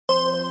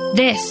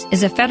This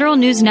is a Federal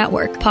News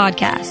Network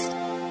podcast.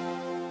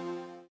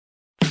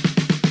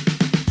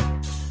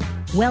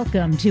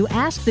 Welcome to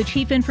Ask the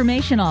Chief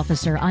Information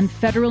Officer on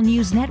Federal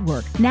News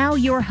Network. Now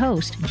your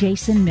host,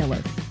 Jason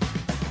Miller.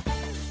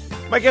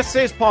 My guest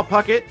today is Paul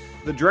Puckett,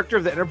 the director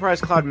of the Enterprise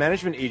Cloud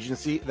Management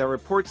Agency that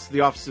reports to the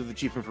Office of the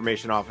Chief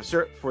Information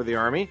Officer for the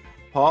Army.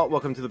 Paul,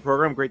 welcome to the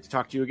program. Great to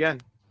talk to you again.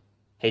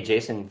 Hey,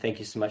 Jason. Thank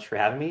you so much for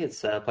having me.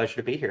 It's a pleasure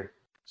to be here.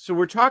 So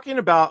we're talking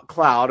about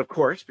cloud, of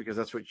course, because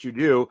that's what you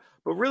do.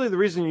 But really the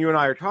reason you and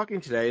I are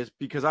talking today is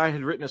because I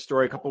had written a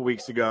story a couple of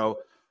weeks ago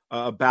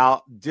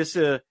about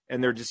DISA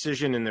and their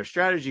decision and their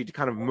strategy to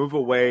kind of move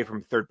away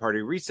from third-party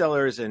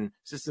resellers and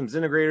systems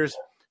integrators,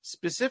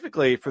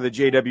 specifically for the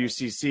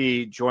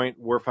JWCC,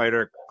 Joint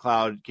Warfighter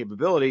Cloud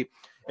capability.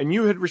 And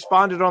you had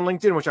responded on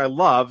LinkedIn, which I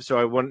love.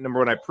 So number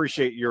one, I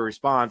appreciate your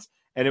response.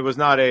 And it was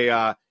not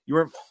you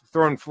weren't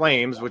throwing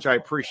flames, which I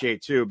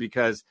appreciate too,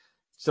 because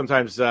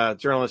sometimes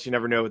journalists, you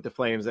never know with the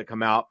flames that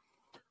come out.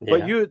 Yeah.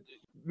 But you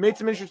made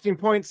some interesting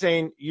points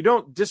saying you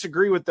don't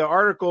disagree with the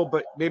article,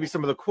 but maybe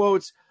some of the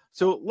quotes.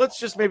 So let's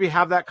just maybe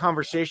have that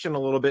conversation a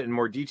little bit in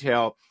more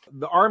detail.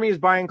 The Army is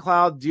buying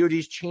cloud. DoD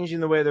is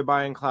changing the way they're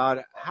buying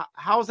cloud.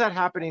 How is that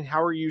happening?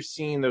 How are you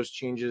seeing those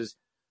changes,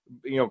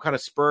 kind of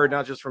spurred,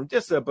 not just from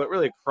DISA, but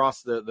really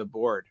across the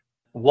board?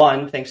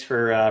 One, thanks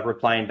for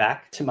replying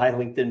back to my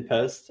LinkedIn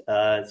post.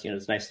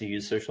 It's nice to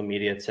use social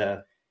media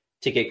to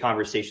get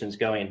conversations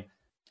going.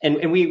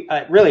 And we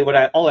really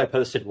all I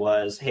posted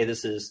was, hey,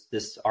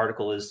 this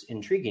article is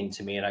intriguing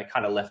to me, and I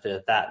kind of left it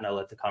at that, and I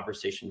let the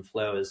conversation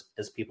flow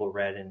as people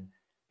read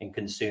and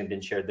consumed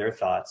and shared their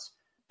thoughts.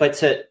 But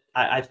to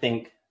I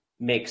think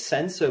make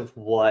sense of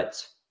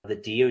what the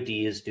DoD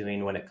is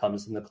doing when it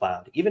comes in the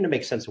cloud, even to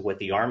make sense of what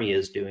the Army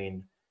is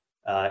doing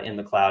in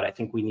the cloud, I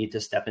think we need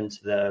to step into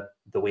the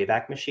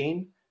Wayback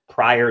Machine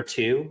prior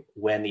to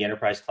when the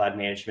Enterprise Cloud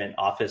Management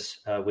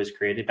Office was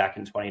created back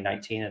in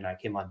 2019, and I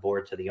came on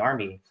board to the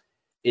Army.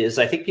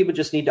 I think people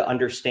just need to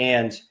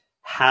understand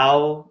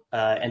how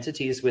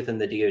entities within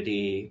the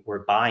DoD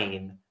were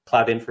buying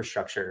cloud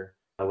infrastructure,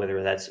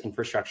 whether that's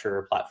infrastructure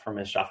or platform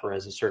and software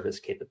as a service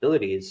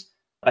capabilities,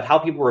 but how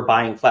people were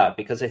buying cloud.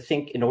 Because I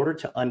think in order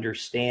to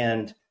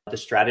understand the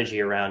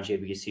strategy around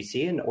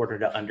JWCC, in order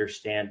to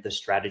understand the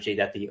strategy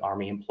that the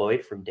Army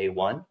employed from day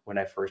one when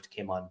I first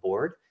came on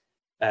board,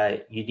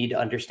 you need to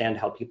understand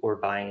how people were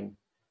buying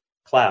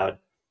cloud.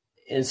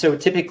 And so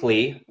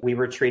typically we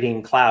were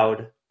treating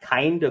cloud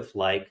kind of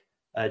like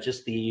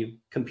just the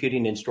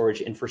computing and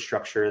storage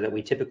infrastructure that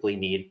we typically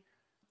need.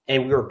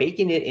 And we were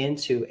baking it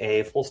into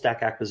a full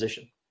stack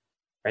acquisition,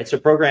 right? So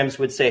programs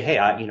would say, hey,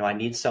 I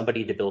need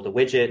somebody to build a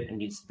widget. It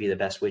needs to be the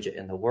best widget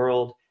in the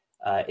world.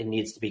 It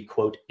needs to be,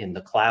 quote, in the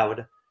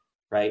cloud,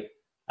 right?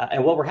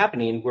 And what were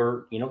happening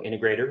were,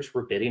 integrators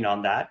were bidding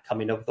on that,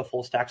 coming up with a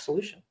full stack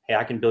solution. Hey,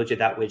 I can build you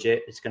that widget.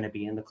 It's going to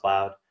be in the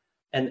cloud.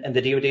 And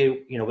the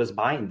DoD, was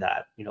buying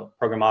that,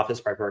 program office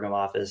by program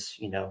office,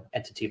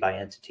 entity by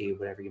entity,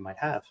 whatever you might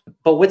have.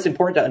 But what's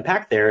important to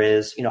unpack there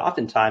is,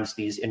 oftentimes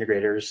these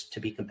integrators,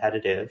 to be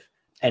competitive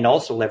and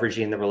also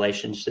leveraging the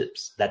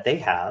relationships that they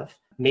have,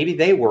 maybe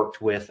they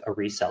worked with a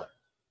reseller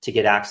to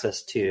get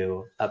access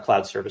to a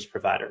cloud service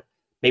provider.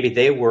 Maybe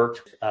they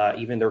worked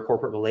even their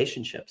corporate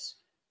relationships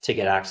to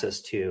get access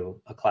to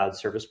a cloud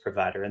service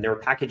provider. And they were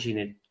packaging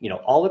it,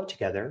 all up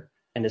together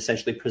and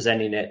essentially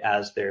presenting it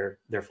as their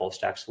full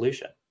stack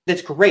solution.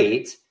 That's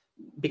great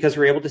because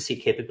we're able to see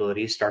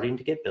capabilities starting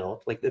to get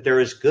built. Like there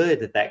is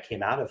good that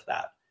came out of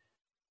that.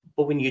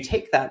 But when you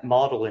take that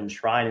model and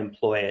try and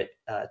employ it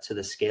to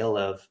the scale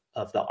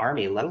of the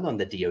Army, let alone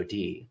the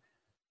DoD,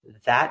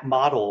 that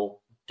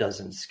model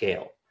doesn't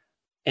scale.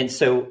 And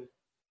so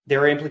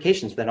there are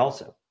implications then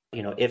also.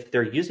 If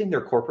they're using their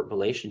corporate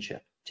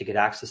relationship to get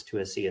access to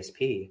a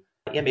CSP,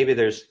 maybe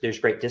there's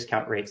great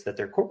discount rates that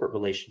their corporate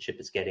relationship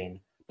is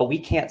getting, but we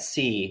can't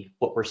see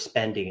what we're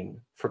spending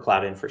for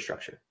cloud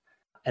infrastructure.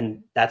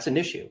 And that's an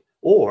issue.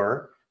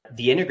 Or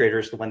the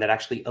integrator is the one that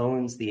actually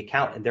owns the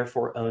account and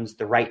therefore owns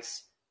the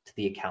rights to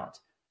the account,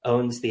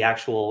 owns the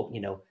actual,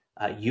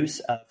 use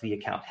of the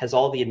account, has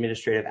all the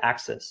administrative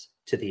access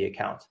to the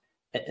account.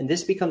 And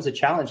this becomes a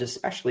challenge,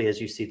 especially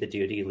as you see the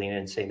DoD lean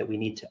in saying that we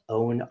need to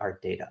own our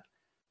data.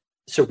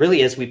 So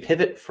really, as we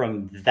pivot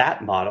from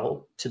that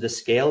model to the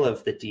scale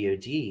of the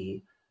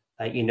DoD,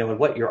 and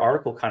what your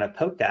article kind of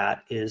poked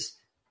at is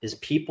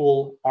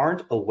people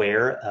aren't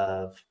aware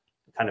of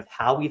kind of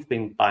how we've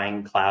been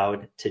buying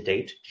cloud to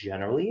date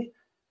generally,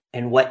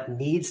 and what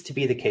needs to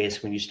be the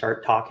case when you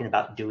start talking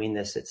about doing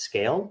this at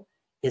scale,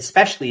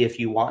 especially if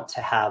you want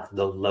to have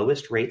the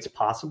lowest rates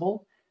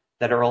possible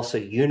that are also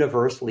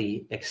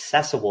universally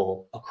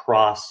accessible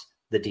across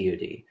the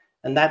DoD.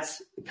 And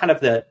that's kind of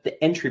the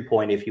entry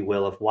point, if you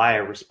will, of why I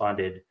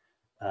responded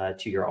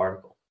to your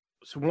article.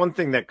 So one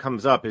thing that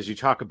comes up is you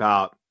talk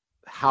about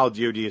how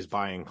DoD is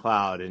buying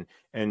cloud.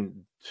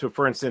 And so,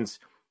 for instance,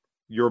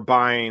 you're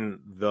buying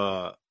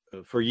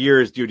for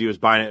years, DoD was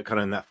buying it kind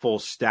of in that full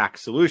stack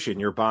solution.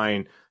 You're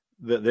buying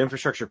the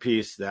infrastructure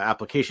piece, the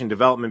application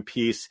development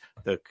piece,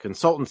 the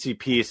consultancy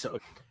piece.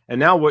 And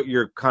now what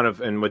you're kind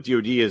of, and what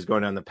DoD is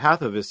going down the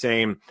path of is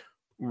saying,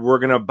 we're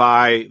going to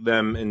buy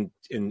them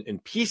in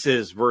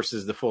pieces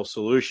versus the full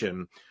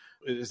solution.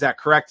 Is that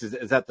correct?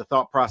 Is that the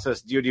thought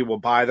process? DoD will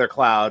buy their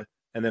cloud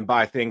and then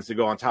buy things to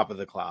go on top of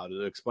the cloud.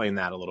 Explain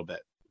that a little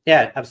bit.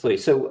 Yeah,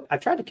 absolutely. So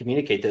I've tried to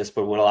communicate this,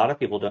 but what a lot of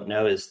people don't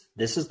know is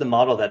this is the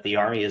model that the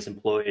Army has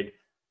employed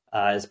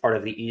as part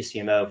of the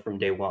ECMO from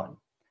day one.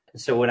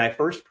 And so when I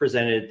first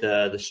presented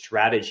the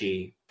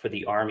strategy for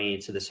the Army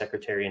to the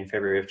Secretary in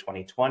February of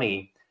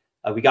 2020,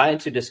 we got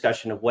into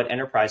discussion of what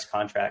enterprise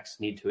contracts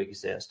need to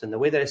exist. And the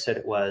way that I said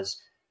it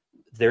was,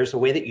 there's a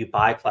way that you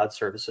buy cloud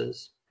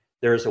services.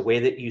 There's a way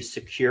that you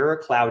secure a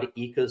cloud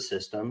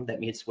ecosystem that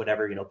meets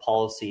whatever,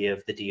 policy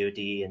of the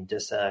DoD and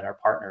DISA and our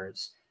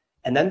partners.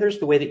 And then there's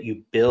the way that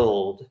you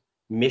build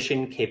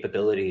mission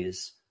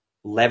capabilities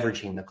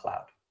leveraging the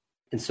cloud.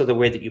 And so the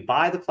way that you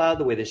buy the cloud,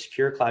 the way they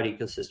secure a cloud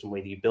ecosystem, the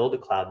way that you build a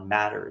cloud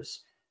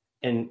matters.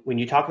 And when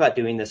you talk about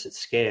doing this at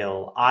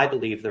scale, I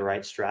believe the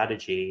right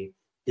strategy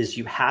is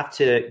you have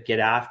to get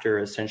after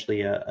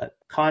essentially a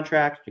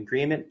contract,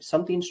 agreement,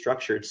 something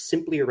structured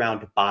simply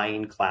around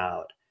buying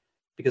cloud.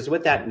 Because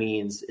what that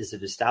means is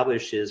it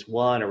establishes,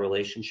 one, a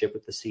relationship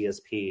with the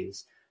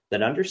CSPs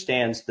that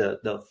understands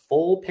the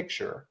full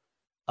picture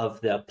of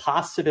the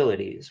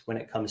possibilities when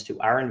it comes to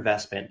our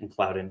investment in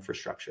cloud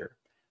infrastructure.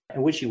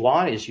 And what you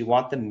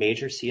want the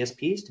major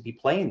CSPs to be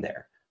playing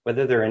there,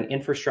 whether they're an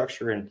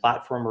infrastructure and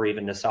platform or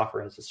even a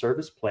software as a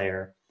service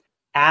player,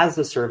 as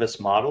the service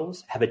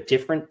models have a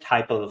different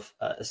type of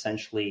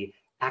essentially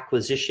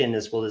acquisition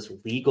as well as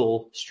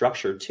legal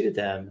structure to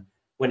them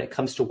when it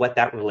comes to what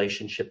that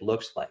relationship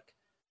looks like.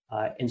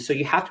 And so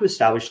you have to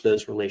establish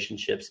those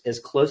relationships as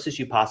close as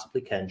you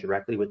possibly can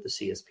directly with the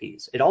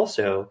CSPs. It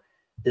also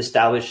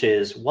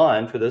establishes,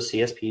 one, for those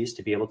CSPs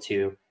to be able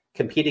to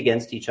compete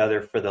against each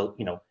other for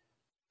the,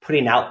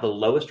 putting out the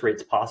lowest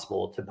rates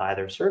possible to buy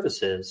their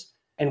services.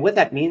 And what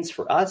that means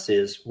for us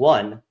is,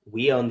 one,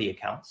 we own the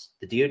accounts.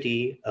 The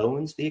DoD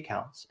owns the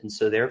accounts. And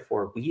so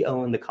therefore, we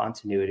own the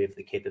continuity of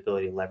the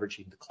capability of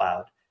leveraging the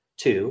cloud.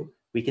 Two,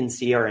 we can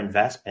see our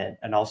investment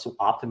and also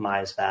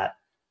optimize that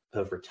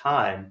over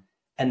time.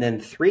 And then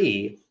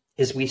three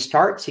is we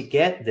start to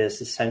get this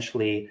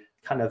essentially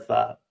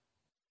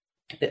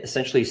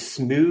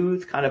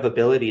smooth kind of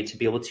ability to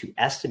be able to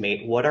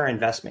estimate what our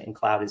investment in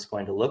cloud is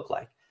going to look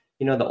like.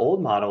 The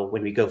old model,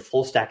 when we go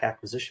full stack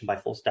acquisition by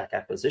full stack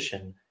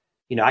acquisition,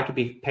 I could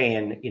be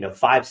paying,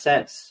 5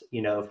 cents,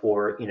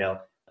 for, an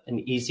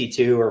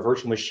EC2 or a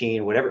virtual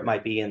machine, whatever it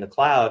might be in the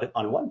cloud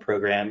on one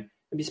program,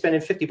 and be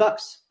spending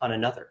 $50 on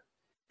another.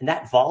 And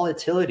that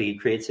volatility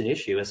creates an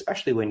issue,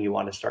 especially when you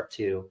want to start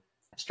to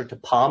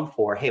palm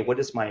for, hey, what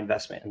is my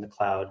investment in the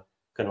cloud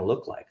going to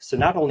look like? So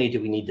not only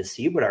do we need to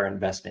see what our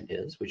investment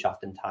is, which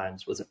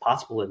oftentimes wasn't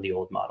possible in the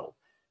old model,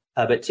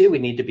 but two, we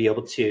need to be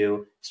able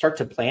to start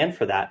to plan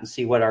for that and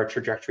see what our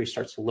trajectory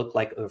starts to look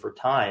like over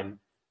time.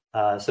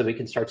 So we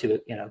can start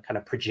to, kind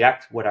of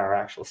project what our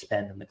actual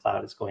spend in the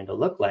cloud is going to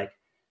look like.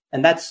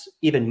 And that's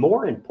even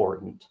more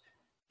important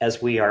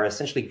as we are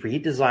essentially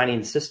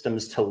redesigning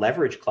systems to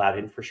leverage cloud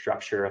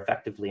infrastructure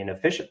effectively and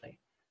efficiently,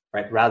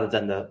 right? Rather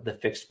than the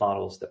fixed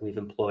models that we've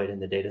employed in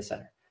the data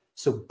center.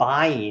 So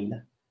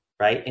buying,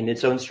 right, in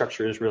its own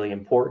structure is really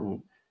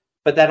important.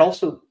 But that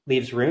also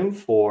leaves room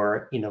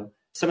for,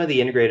 some of the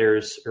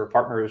integrators or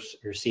partners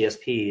or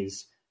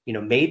CSPs,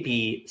 may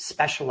be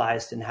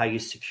specialized in how you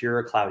secure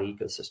a cloud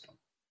ecosystem.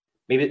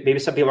 Maybe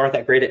some people aren't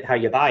that great at how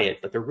you buy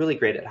it, but they're really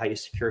great at how you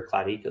secure a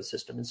cloud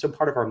ecosystem. And so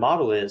part of our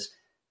model is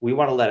we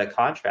want to let a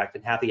contract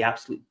and have the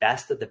absolute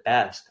best of the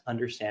best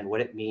understand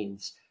what it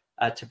means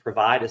to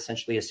provide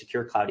essentially a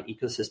secure cloud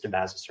ecosystem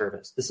as a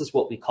service. This is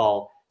what we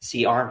call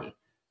C-Army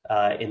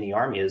in the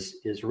Army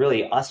is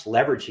really us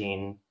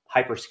leveraging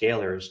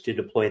hyperscalers to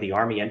deploy the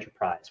Army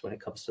enterprise when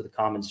it comes to the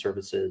common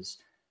services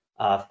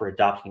for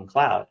adopting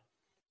cloud.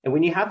 And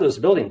when you have those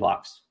building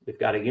blocks, we've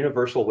got a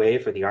universal way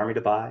for the Army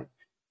to buy,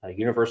 a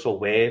universal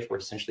way for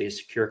essentially a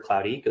secure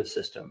cloud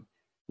ecosystem.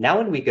 Now,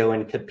 when we go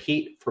and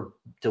compete for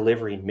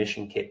delivering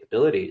mission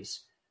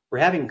capabilities, we're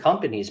having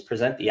companies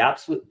present the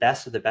absolute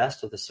best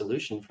of the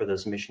solution for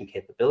those mission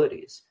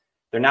capabilities.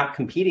 They're not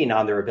competing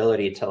on their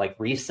ability to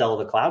resell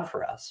the cloud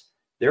for us.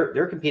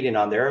 They're competing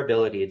on their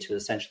ability to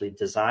essentially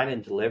design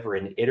and deliver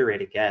and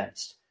iterate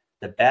against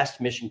the best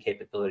mission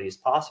capabilities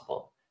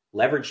possible,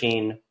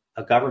 leveraging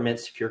a government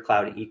secure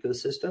cloud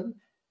ecosystem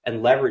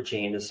and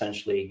leveraging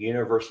essentially a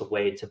universal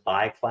way to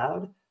buy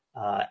cloud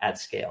at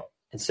scale.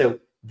 And so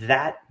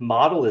that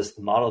model is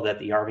the model that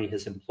the Army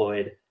has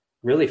employed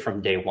really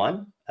from day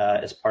one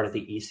as part of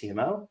the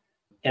ECMO.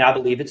 And I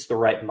believe it's the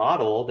right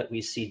model that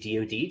we see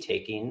DoD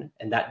taking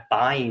and that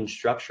buying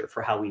structure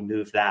for how we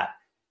move that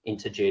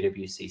into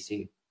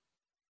JWCC.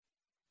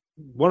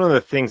 One of the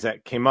things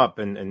that came up,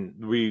 and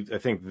I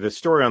think the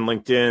story on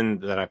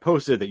LinkedIn that I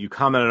posted that you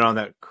commented on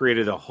that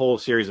created a whole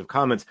series of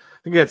comments. I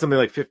think you had something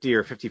like 50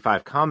 or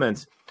 55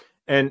 comments.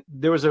 And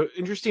there was an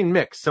interesting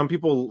mix. Some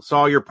people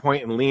saw your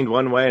point and leaned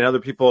one way, and other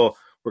people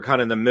were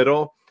kind of in the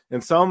middle.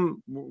 And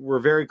some were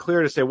very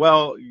clear to say,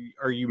 well,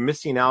 are you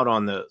missing out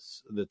on the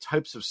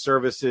types of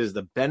services,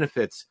 the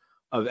benefits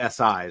of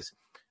SIs?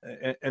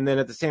 And then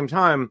at the same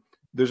time,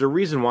 there's a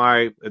reason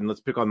why, and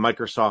let's pick on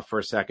Microsoft for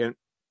a second.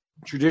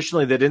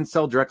 Traditionally, they didn't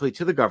sell directly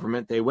to the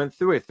government. They went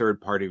through a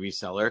third-party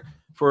reseller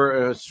for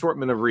an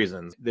assortment of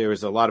reasons.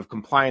 There's a lot of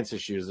compliance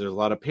issues. There's a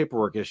lot of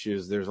paperwork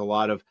issues. There's a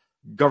lot of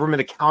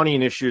government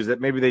accounting issues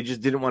that maybe they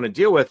just didn't want to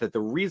deal with that the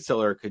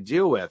reseller could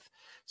deal with.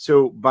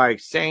 So by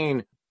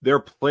saying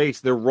their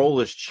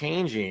role is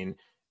changing,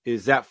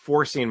 is that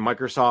forcing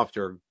Microsoft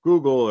or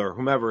Google or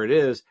whomever it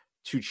is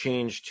to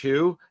change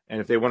too?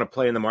 And if they want to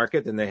play in the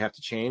market, then they have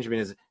to change. I mean,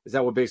 is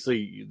that what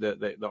basically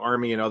the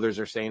Army and others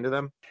are saying to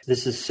them?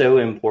 This is so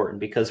important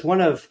because one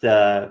of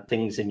the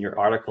things in your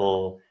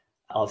article,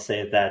 I'll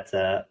say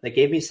that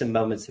gave me some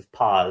moments of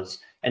pause,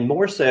 and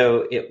more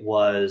so it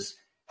was,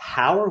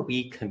 how are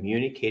we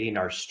communicating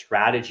our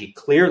strategy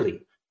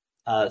clearly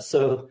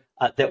so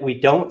that we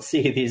don't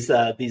see these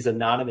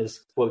anonymous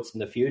quotes in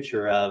the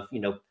future of,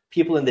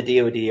 people in the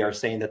DoD are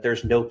saying that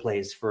there's no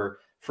place for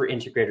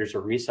integrators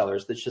or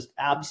resellers. That's just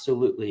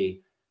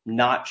absolutely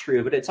not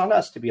true. But it's on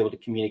us to be able to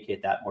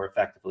communicate that more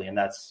effectively. And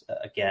that's,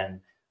 again,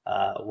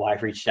 why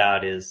I've reached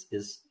out is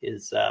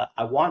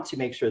I want to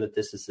make sure that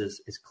this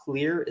is as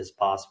clear as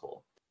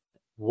possible.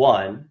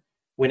 One,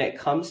 when it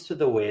comes to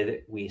the way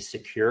that we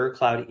secure a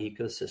cloud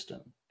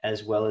ecosystem,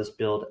 as well as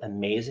build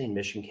amazing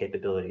mission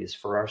capabilities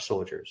for our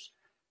soldiers,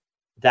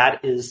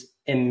 that is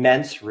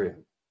immense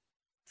room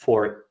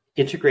for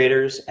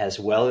integrators as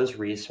well as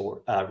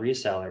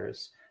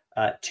resellers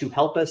to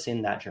help us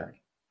in that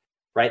journey,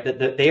 right?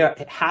 That they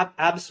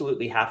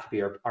absolutely have to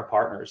be our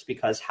partners,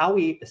 because how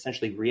we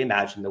essentially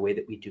reimagine the way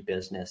that we do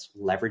business,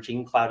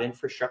 leveraging cloud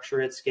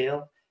infrastructure at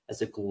scale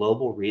as a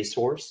global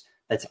resource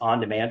that's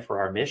on demand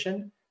for our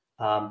mission,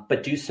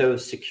 but do so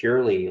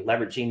securely,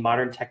 leveraging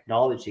modern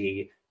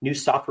technology, new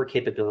software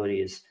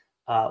capabilities,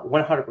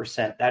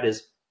 100%. That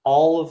is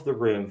all of the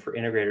room for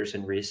integrators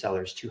and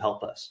resellers to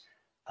help us,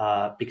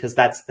 because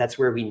that's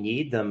where we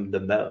need them the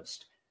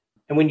most.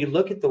 And when you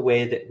look at the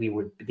way that we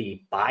would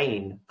be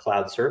buying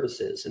cloud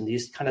services in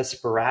these kind of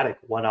sporadic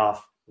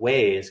one-off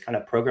ways, kind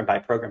of program by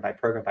program by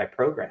program by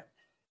program,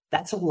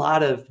 that's a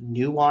lot of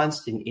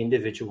nuanced and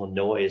individual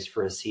noise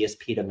for a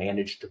CSP to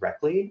manage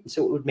directly. And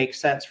so it would make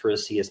sense for a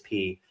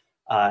CSP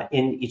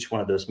in each one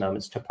of those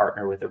moments to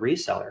partner with a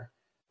reseller.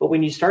 But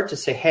when you start to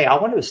say, hey, I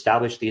want to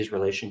establish these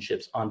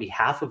relationships on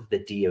behalf of the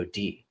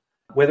DoD,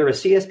 whether a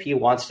CSP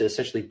wants to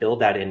essentially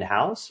build that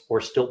in-house or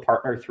still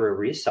partner through a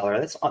reseller,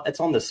 that's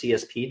on the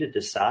CSP to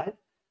decide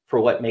for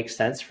what makes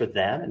sense for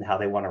them and how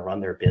they want to run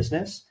their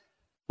business.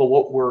 But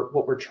what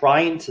we're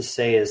trying to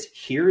say is,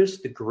 here's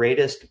the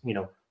greatest,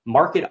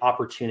 market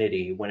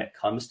opportunity when it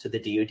comes to the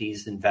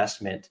DoD's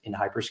investment in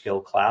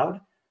hyperscale cloud.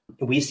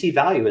 We see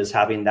value as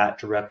having that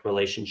direct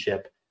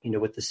relationship,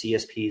 with the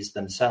CSPs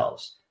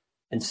themselves.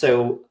 And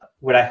so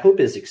what I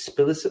hope is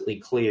explicitly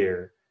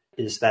clear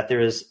is that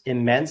there is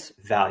immense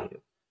value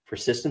for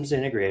systems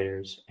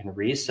integrators and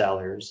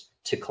resellers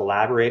to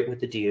collaborate with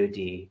the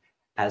DoD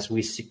as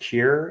we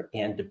secure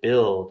and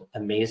build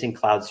amazing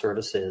cloud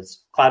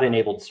services,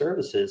 cloud-enabled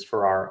services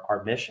for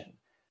our mission.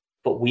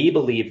 But we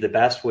believe the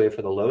best way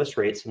for the lowest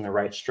rates and the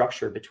right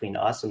structure between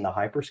us and the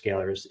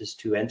hyperscalers is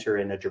to enter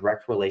in a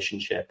direct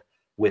relationship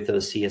with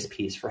those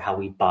CSPs for how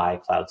we buy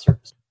cloud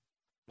services.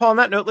 Paul, on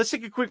that note, let's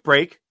take a quick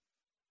break.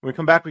 When we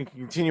come back, we can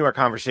continue our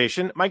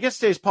conversation. My guest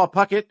today is Paul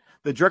Puckett,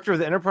 the director of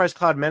the Enterprise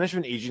Cloud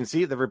Management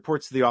Agency that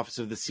reports to the Office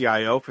of the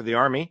CIO for the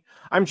Army.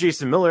 I'm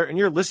Jason Miller, and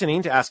you're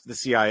listening to Ask the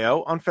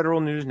CIO on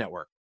Federal News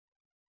Network.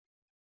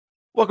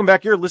 Welcome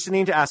back. You're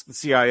listening to Ask the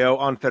CIO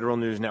on Federal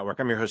News Network.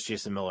 I'm your host,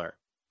 Jason Miller.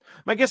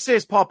 My guest today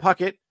is Paul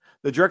Puckett,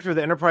 the director of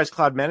the Enterprise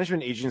Cloud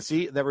Management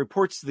Agency that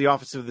reports to the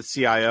Office of the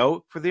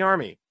CIO for the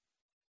Army.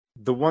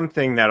 The one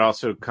thing that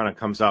also kind of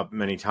comes up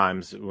many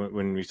times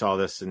when we saw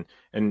this,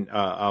 and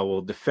I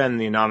will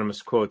defend the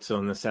anonymous quotes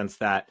in the sense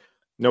that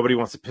nobody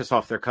wants to piss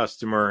off their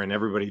customer and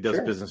everybody does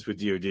business with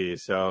DoD.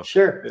 So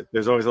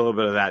there's always a little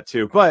bit of that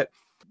too. But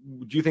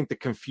do you think the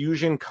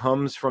confusion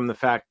comes from the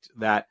fact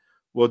that,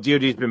 well,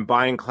 DoD's been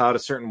buying cloud a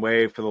certain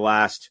way for the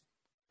last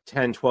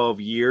 10,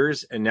 12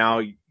 years, and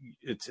now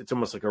it's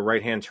almost like a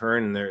right-hand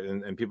turn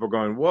and people are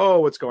going, whoa,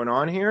 what's going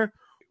on here?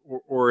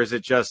 Or is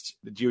it just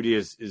the DoD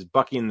is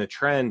bucking the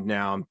trend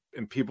now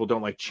and people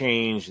don't like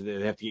change?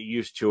 They have to get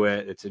used to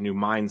it. It's a new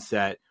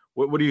mindset.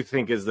 What do you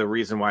think is the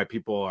reason why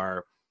people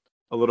are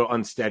a little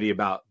unsteady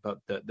about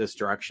this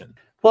direction?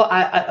 Well,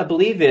 I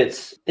believe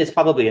it's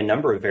probably a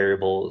number of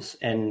variables.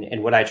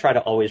 And what I try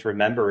to always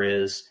remember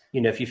is,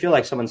 if you feel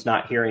like someone's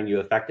not hearing you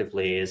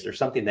effectively, is there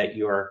something that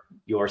you're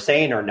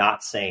saying or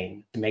not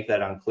saying to make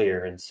that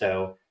unclear? And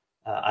so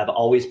I've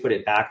always put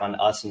it back on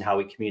us and how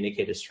we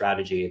communicate a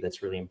strategy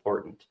that's really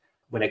important.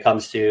 When it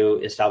comes to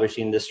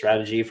establishing this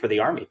strategy for the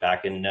Army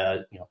back in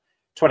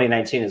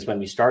 2019 is when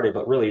we started,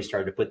 but really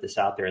started to put this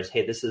out there as,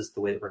 hey, this is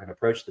the way that we're going to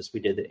approach this. We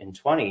did it in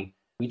 20.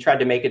 We tried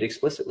to make it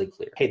explicitly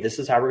clear. Hey, this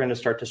is how we're going to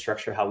start to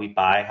structure how we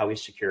buy, how we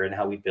secure, and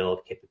how we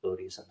build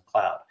capabilities in the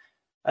cloud.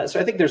 So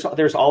I think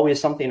there's always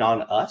something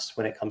on us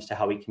when it comes to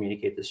how we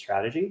communicate this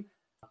strategy.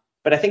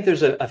 But I think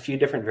there's a few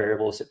different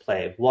variables at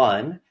play.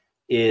 One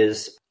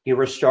is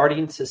we're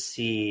starting to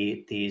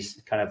see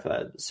these kind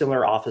of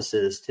similar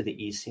offices to the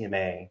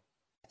ECMA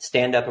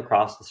stand up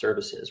across the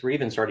services. We're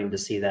even starting to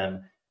see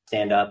them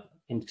stand up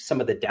in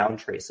some of the down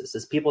traces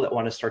as people that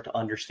want to start to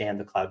understand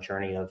the cloud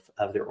journey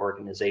of their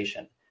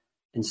organization.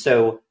 And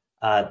so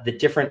the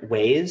different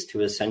ways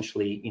to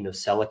essentially,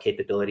 sell a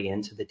capability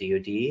into the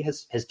DoD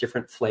has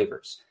different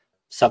flavors.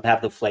 Some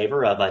have the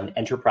flavor of an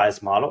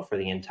enterprise model for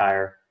the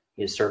entire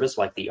service,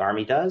 like the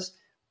Army does,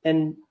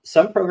 and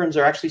some programs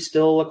are actually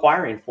still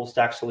acquiring full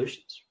stack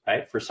solutions,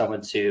 right? For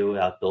someone to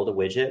build a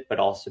widget, but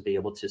also be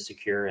able to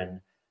secure and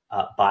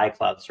buy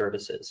cloud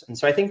services. And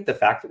so I think the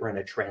fact that we're in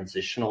a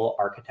transitional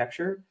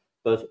architecture,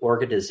 both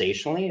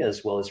organizationally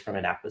as well as from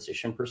an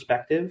acquisition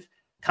perspective,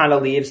 kind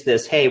of leaves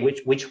this, hey,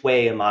 which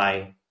way am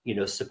I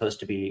supposed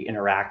to be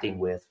interacting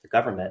with the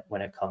government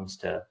when it comes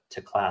to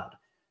cloud?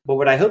 But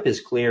what I hope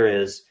is clear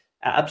is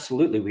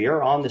absolutely we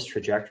are on this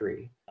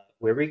trajectory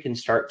where we can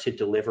start to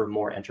deliver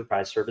more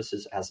enterprise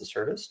services as a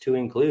service to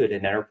include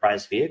an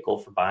enterprise vehicle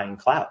for buying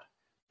cloud,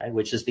 right?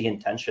 Which is the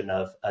intention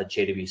of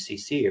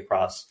JWCC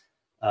across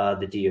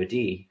the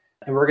DoD.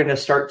 And we're going to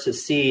start to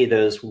see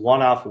those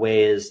one-off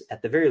ways,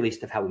 at the very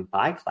least, of how we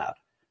buy cloud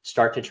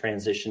start to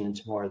transition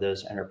into more of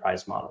those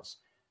enterprise models.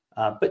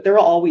 But there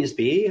will always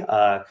be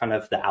kind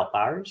of the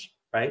outliers,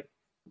 right?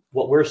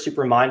 What we're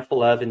super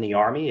mindful of in the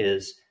Army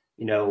is,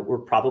 we're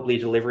probably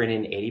delivering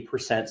an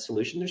 80%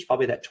 solution. There's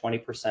probably that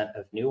 20%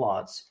 of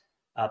nuance.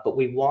 But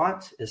we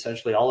want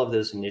essentially all of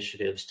those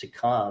initiatives to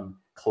come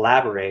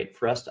collaborate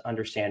for us to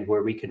understand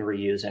where we can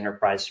reuse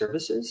enterprise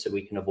services so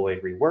we can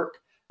avoid rework,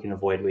 we can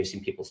avoid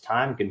wasting people's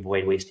time, we can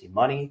avoid wasting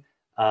money.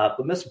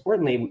 But most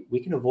importantly, we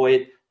can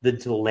avoid the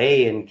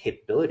delay in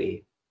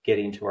capability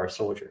getting to our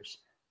soldiers.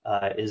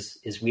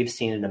 Is we've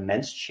seen an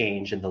immense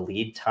change in the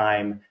lead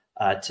time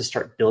to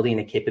start building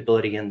a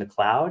capability in the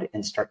cloud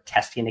and start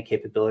testing a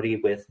capability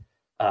with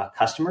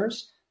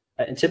customers.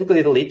 And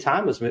typically the lead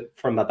time was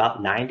from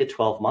about 9 to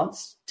 12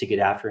 months to get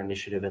after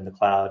initiative in the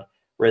cloud.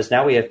 Whereas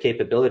now we have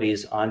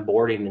capabilities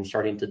onboarding and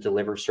starting to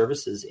deliver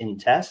services in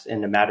test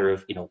in a matter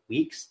of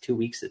weeks, 2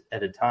 weeks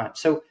at a time.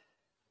 So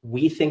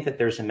we think that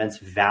there's immense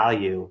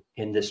value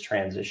in this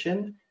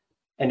transition.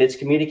 And it's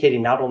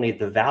communicating not only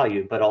the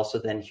value, but also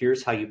then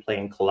here's how you play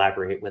and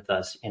collaborate with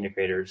us,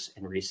 integrators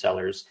and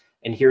resellers.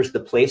 And here's the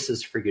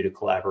places for you to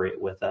collaborate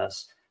with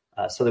us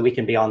so that we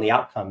can be on the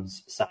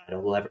outcomes side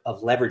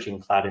of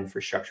leveraging cloud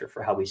infrastructure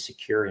for how we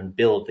secure and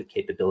build the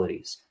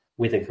capabilities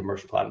within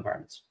commercial cloud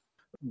environments.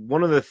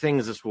 One of the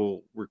things this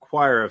will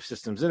require of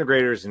systems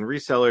integrators and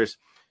resellers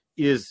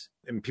is,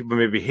 and people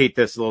maybe hate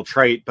this, a little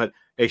trite, but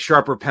a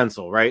sharper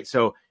pencil, right?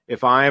 So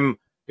if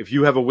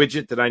you have a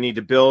widget that I need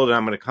to build and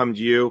I'm going to come to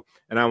you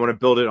and I want to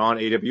build it on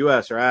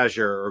AWS or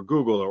Azure or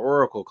Google or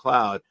Oracle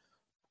Cloud,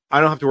 I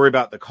don't have to worry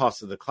about the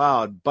cost of the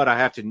cloud, but I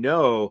have to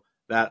know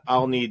that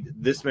I'll need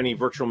this many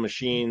virtual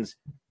machines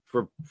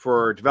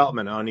for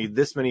development. I'll need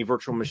this many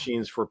virtual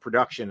machines for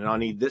production, and I'll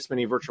need this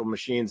many virtual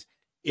machines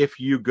if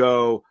you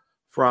go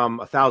from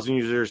 1,000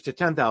 users to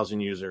 10,000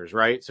 users,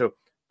 right? So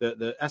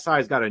the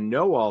SI's got to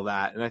know all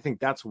that. And I think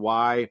that's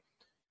why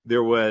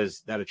there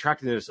was that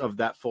attractiveness of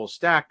that full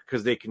stack,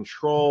 because they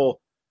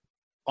control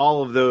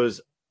all of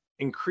those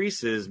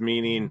increases,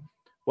 meaning,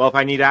 well, if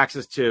I need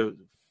access to,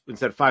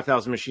 instead of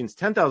 5,000 machines,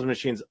 10,000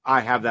 machines,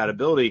 I have that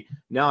ability.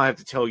 Now I have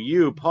to tell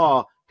you,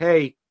 Paul,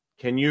 hey,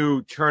 can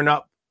you turn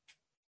up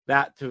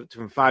that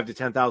from 5 to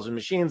 10,000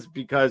 machines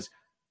because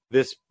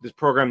this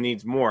program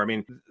needs more. I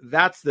mean,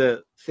 that's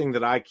the thing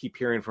that I keep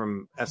hearing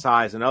from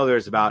SIs and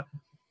others about,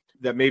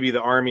 that maybe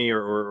the Army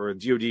or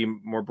DoD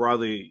more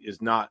broadly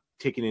is not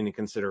taking into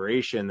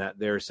consideration, that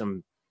there are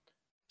some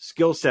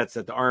skill sets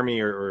that the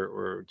Army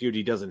or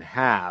DoD doesn't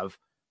have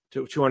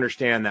to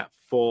understand that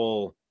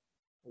full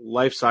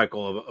life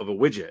cycle of a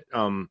widget.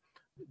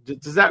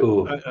 Does that?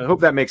 Ooh. I hope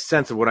that makes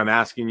sense of what I'm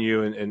asking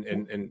you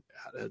and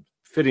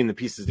fitting the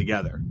pieces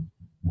together.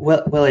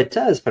 Well, it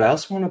does, but I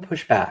also want to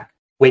push back.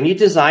 When you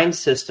design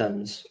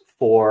systems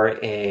for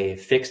a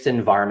fixed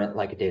environment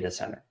like a data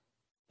center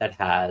that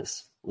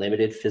has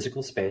limited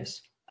physical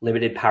space,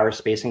 limited power,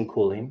 space, and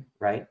cooling,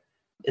 right?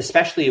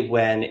 Especially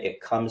when it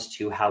comes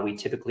to how we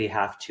typically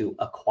have to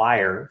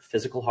acquire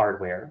physical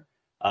hardware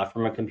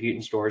from a compute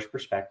and storage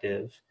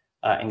perspective,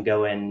 and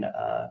go and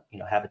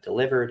have it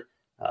delivered,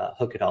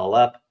 hook it all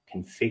up,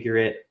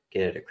 configure it,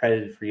 get it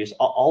accredited for use.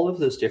 All of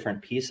those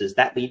different pieces,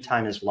 that lead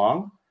time is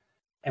long.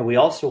 And we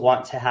also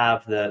want to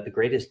have the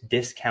greatest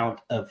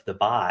discount of the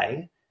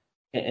buy.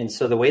 And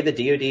so the way the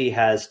DoD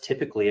has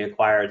typically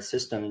acquired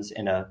systems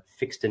in a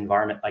fixed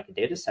environment like a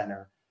data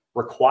center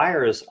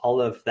requires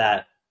all of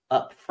that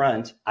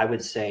upfront, I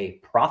would say,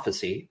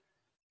 prophecy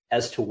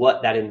as to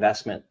what that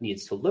investment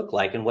needs to look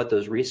like and what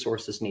those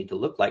resources need to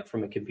look like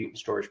from a compute and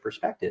storage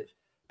perspective.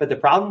 But the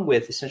problem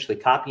with essentially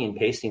copy and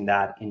pasting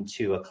that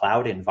into a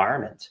cloud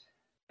environment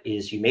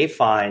is you may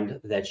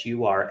find that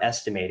you are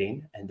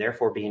estimating and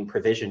therefore being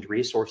provisioned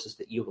resources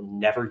that you will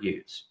never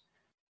use.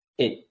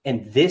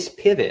 And this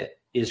pivot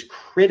is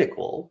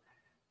critical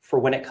for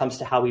when it comes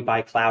to how we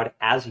buy cloud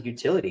as a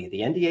utility.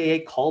 The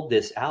NDAA called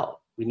this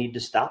out. We need to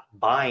stop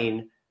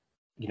buying,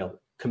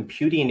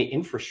 computing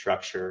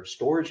infrastructure,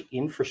 storage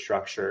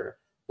infrastructure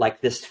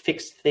like this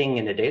fixed thing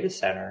in a data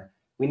center.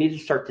 We need to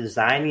start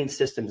designing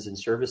systems and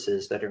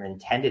services that are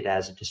intended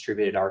as a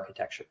distributed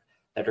architecture,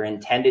 that are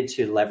intended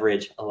to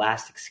leverage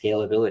elastic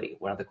scalability,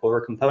 one of the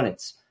core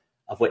components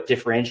of what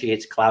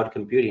differentiates cloud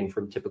computing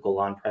from typical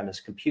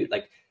on-premise compute.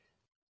 Like,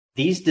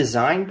 these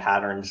design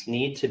patterns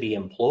need to be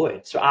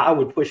employed. So I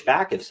would push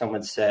back if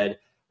someone said,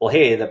 well,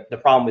 hey, the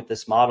problem with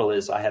this model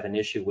is I have an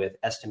issue with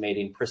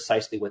estimating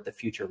precisely what the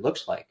future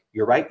looks like.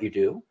 You're right, you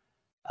do.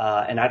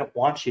 And I don't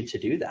want you to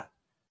do that.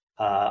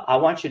 I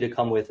want you to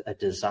come with a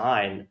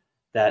design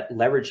that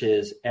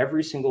leverages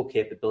every single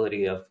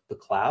capability of the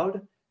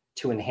cloud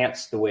to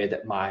enhance the way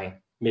that my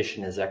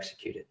mission is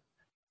executed.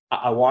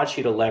 I want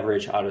you to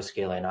leverage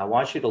autoscaling. I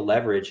want you to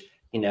leverage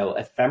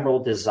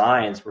ephemeral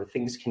designs where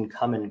things can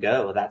come and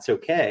go. That's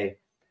okay.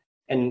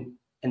 And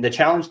the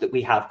challenge that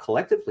we have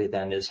collectively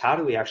then is, how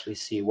do we actually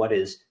see what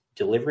is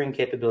delivering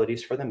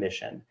capabilities for the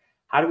mission?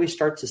 How do we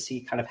start to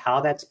see kind of how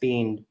that's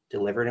being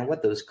delivered and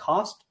what those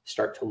costs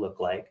start to look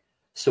like,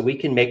 so we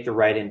can make the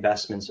right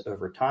investments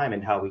over time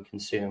in how we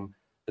consume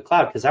the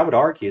cloud? Because I would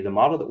argue the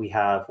model that we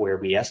have, where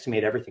we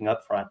estimate everything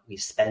up front, we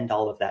spend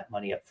all of that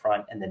money up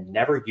front and then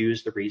never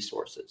use the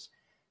resources.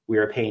 We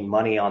are paying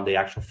money on the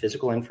actual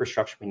physical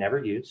infrastructure we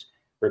never use.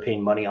 We're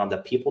paying money on the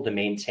people to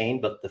maintain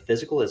both the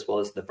physical as well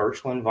as the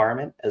virtual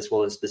environment, as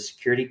well as the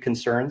security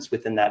concerns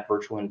within that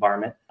virtual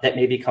environment that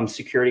may become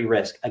security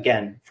risk,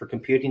 again, for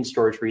computing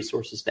storage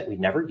resources that we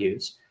never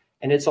use.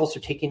 And it's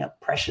also taking up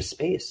precious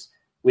space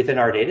within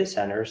our data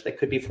centers that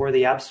could be for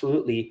the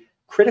absolutely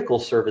critical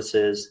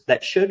services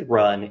that should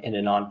run in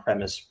an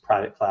on-premise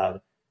private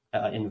cloud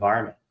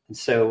environment. And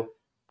so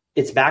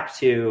it's back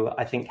to,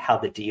 I think, how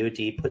the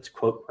DoD puts,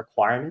 quote,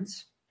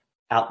 requirements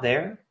out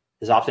there.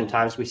 Is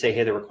oftentimes we say,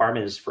 hey, the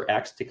requirement is for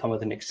X, to come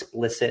with an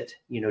explicit,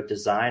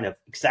 design of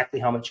exactly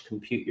how much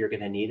compute you're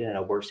going to need in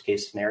a worst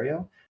case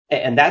scenario.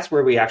 And that's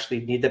where we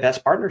actually need the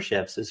best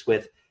partnerships, is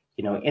with,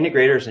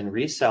 integrators and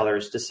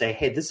resellers to say,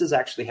 hey, this is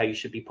actually how you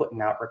should be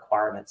putting out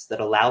requirements that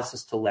allows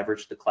us to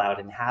leverage the cloud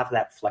and have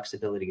that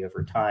flexibility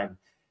over time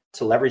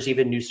to leverage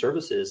even new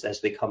services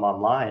as they come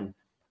online.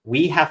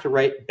 We have to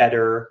write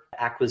better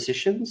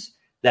acquisitions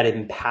that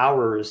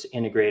empowers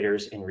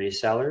integrators and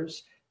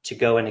resellers to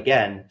go and,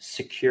 again,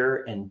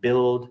 secure and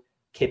build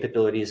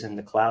capabilities in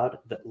the cloud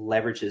that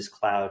leverages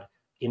cloud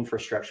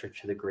infrastructure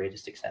to the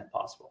greatest extent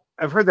possible.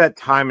 I've heard that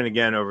time and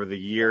again over the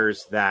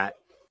years, that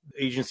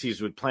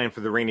agencies would plan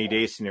for the rainy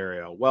day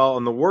scenario. Well,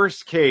 in the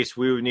worst case,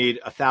 we would need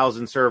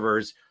 1,000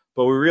 servers,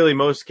 but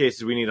most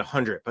cases we need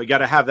 100. But you got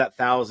to have that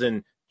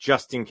 1,000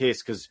 just in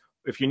case, because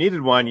if you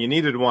needed one,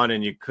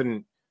 and you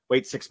couldn't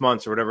wait 6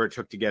 months or whatever it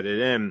took to get it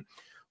in.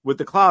 With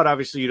the cloud,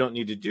 obviously, you don't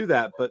need to do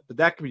that, but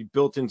that can be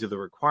built into the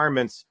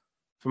requirements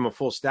from a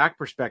full stack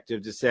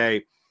perspective to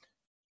say,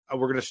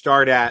 we're going to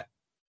start at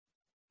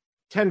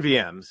 10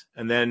 VMs,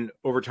 and then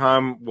over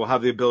time, we'll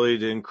have the ability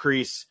to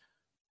increase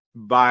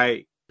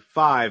by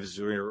 5s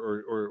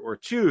or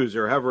 2s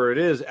or however it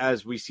is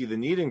as we see the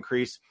need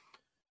increase.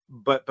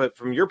 But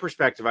from your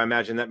perspective, I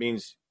imagine that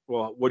means,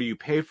 well, what do you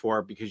pay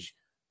for? Because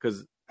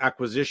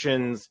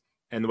acquisitions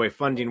and the way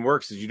funding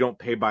works is you don't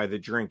pay by the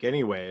drink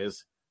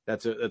anyways.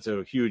 That's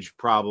a huge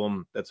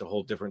problem. That's a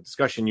whole different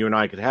discussion you and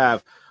I could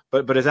have.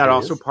 But is that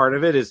also part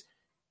of it? Is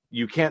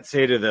you can't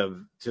say to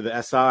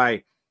the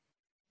SI,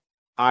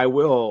 I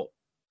will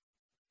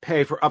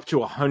pay for up to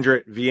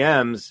 100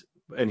 VMs,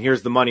 and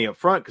here's the money up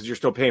front, because you're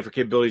still paying for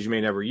capabilities you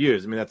may never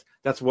use. I mean,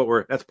 that's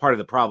part of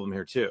the problem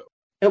here too.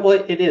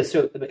 Well, it is.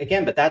 So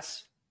again, but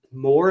that's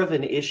more of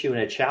an issue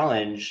and a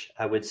challenge,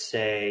 I would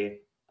say,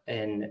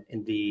 in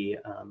the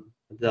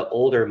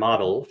older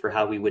model for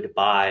how we would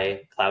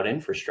buy cloud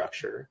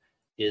infrastructure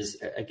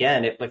is,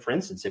 again, for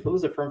instance, if it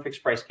was a firm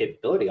fixed price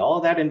capability, all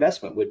of that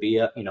investment would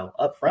be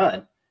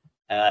upfront,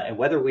 and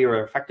whether we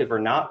were effective or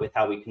not with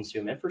how we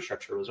consume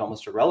infrastructure was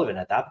almost irrelevant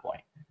at that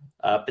point.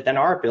 But then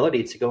our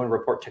ability to go and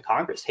report to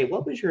Congress, hey,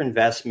 what was your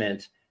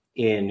investment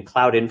in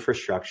cloud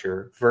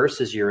infrastructure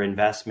versus your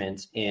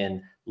investment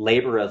in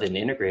labor of an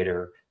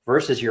integrator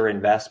versus your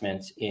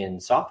investment in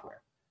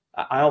software?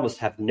 I almost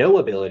have no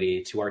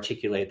ability to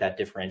articulate that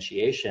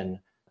differentiation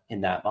in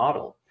that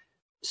model.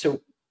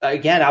 So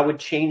again, I would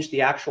change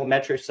the actual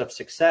metrics of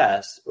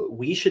success.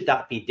 We should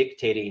not be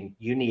dictating,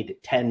 you need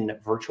 10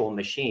 virtual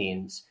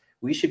machines.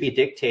 We should be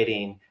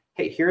dictating,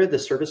 hey, here are the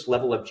service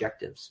level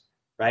objectives,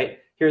 right?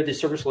 Here are the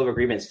service level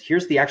agreements.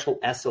 Here's the actual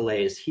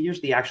SLAs. Here's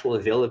the actual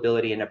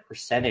availability and a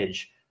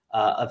percentage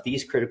of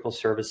these critical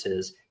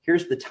services.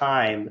 Here's the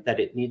time that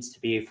it needs to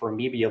be for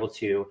me to be able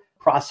to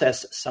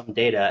process some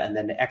data and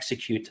then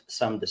execute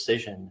some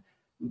decision.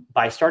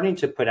 By starting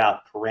to put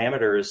out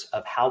parameters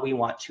of how we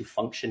want to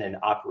function and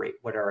operate,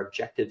 what our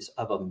objectives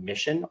of a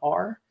mission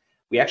are,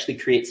 we actually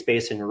create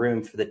space and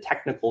room for the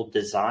technical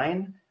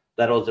design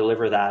that'll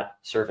deliver that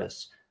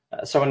service.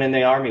 Someone in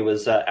the Army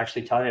was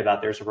actually telling me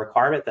about there's a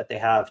requirement that they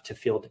have to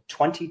field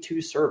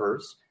 22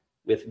 servers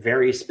with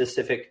very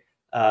specific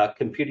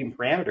computing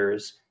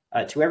parameters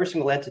to every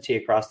single entity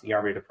across the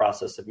Army to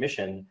process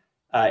submission.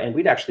 And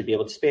we'd actually be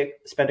able to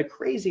spend a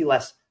crazy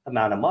less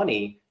amount of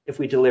money if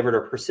we delivered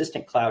a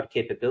persistent cloud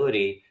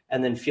capability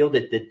and then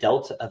fielded the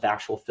delta of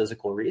actual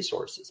physical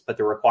resources. But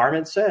the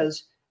requirement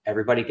says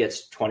everybody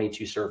gets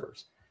 22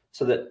 servers.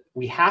 So that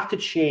we have to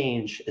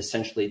change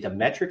essentially the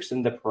metrics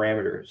and the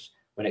parameters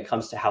when it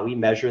comes to how we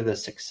measure the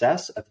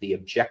success of the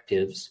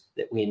objectives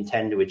that we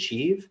intend to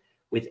achieve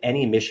with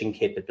any mission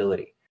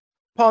capability.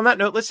 Paul, on that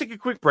note, let's take a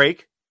quick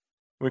break.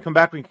 When we come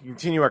back, we can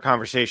continue our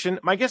conversation.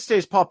 My guest today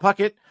is Paul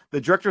Puckett, the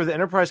director of the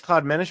Enterprise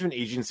Cloud Management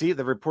Agency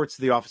that reports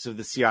to the Office of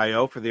the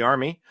CIO for the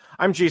Army.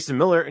 I'm Jason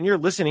Miller, and you're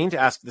listening to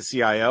Ask the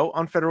CIO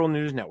on Federal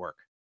News Network.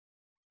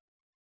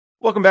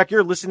 Welcome back.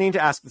 You're listening to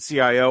Ask the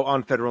CIO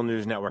on Federal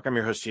News Network. I'm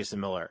your host,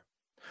 Jason Miller.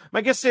 My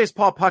guest today is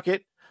Paul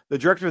Puckett, the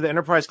director of the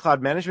Enterprise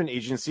Cloud Management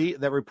Agency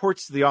that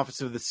reports to the Office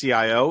of the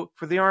CIO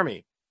for the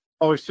Army.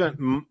 We've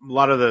spent a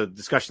lot of the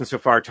discussion so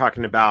far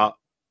talking about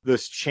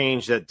this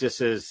change that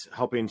DISA is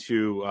helping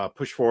to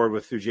push forward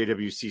with through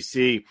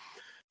JWCC.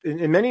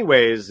 In many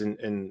ways,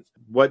 and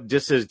what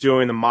DISA is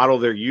doing, the model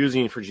they're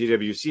using for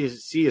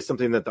JWCC is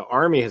something that the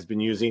Army has been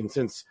using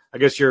since, I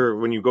guess,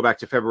 when you go back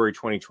to February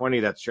 2020,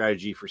 that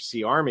strategy for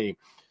Sea Army.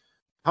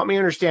 Help me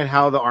understand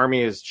how the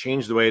Army has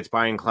changed the way it's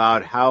buying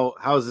cloud. How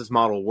does this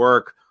model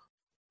work?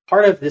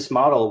 Part of this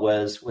model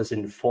was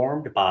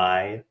informed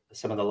by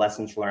some of the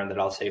lessons learned that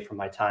I'll say from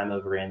my time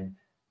over in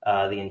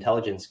the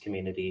intelligence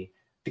community.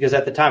 Because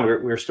at the time, we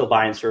were still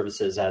buying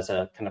services as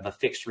a kind of a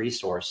fixed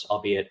resource,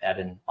 albeit at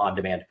an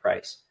on-demand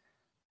price.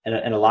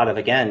 And a lot of,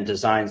 again,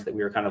 designs that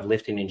we were kind of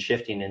lifting and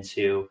shifting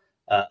into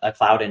a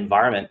cloud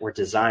environment were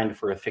designed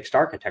for a fixed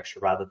architecture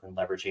rather than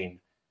leveraging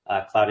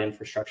cloud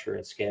infrastructure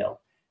at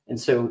scale. And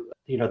so,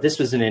 this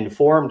was an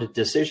informed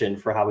decision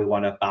for how we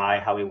want to buy,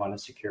 how we want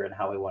to secure, and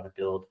how we want to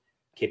build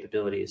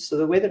capabilities. So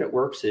the way that it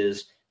works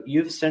is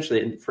you've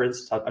essentially, for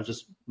instance, I'll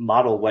just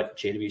model what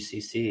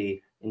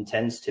JWCC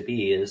intends to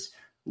be is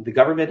the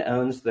government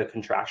owns the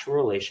contractual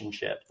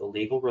relationship, the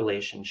legal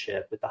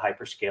relationship with the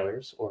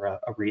hyperscalers or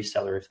a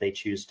reseller if they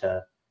choose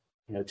to,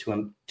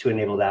 to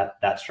enable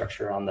that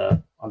structure on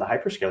the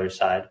hyperscaler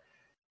side.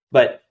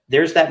 But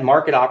there's that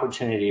market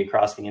opportunity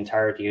across the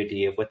entire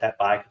DoD of what that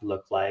buy could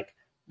look like.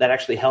 That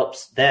actually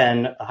helps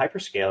then a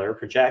hyperscaler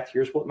project,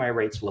 here's what my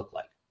rates look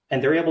like.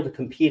 And they're able to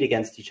compete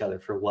against each other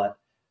for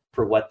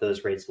what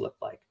those rates look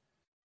like.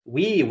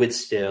 We would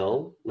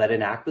still let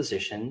an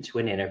acquisition to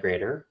an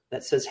integrator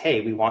that says,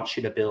 hey, we want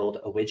you to build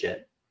a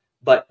widget,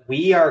 but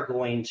we are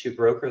going to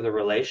broker the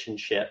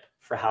relationship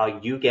for how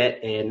you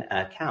get an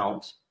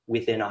account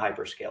within a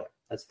hyperscaler.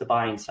 That's the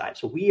buying side.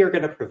 So we are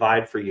going to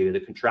provide for you the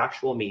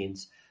contractual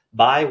means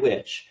by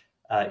which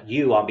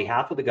you, on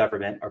behalf of the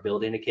government, are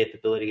building a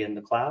capability in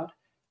the cloud,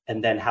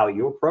 and then how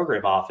your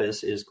program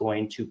office is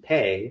going to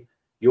pay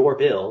your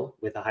bill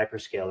with a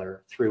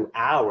hyperscaler through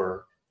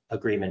our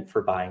agreement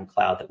for buying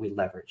cloud that we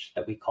leverage,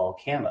 that we call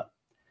CAMA.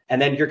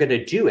 And then you're going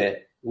to do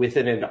it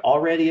within an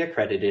already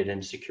accredited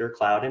and secure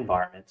cloud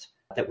environment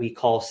that we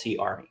call Sea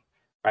Army,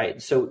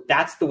 right? So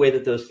that's the way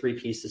that those three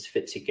pieces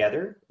fit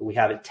together. We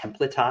have it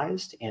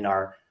templatized in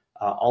our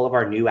all of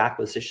our new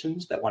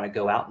acquisitions that want to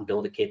go out and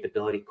build a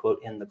capability, quote,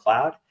 in the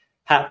cloud,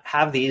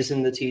 have these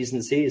in the T's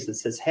and C's that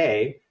says,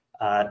 hey,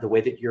 the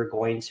way that you're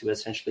going to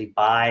essentially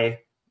buy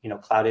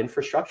cloud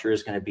infrastructure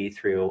is going to be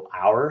through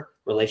our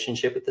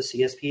relationship with the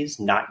CSPs,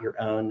 not your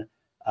own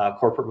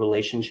corporate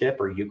relationship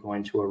or you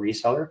going to a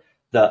reseller.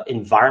 The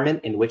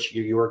environment in which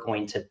you are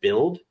going to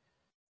build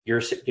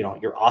your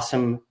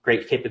awesome,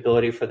 great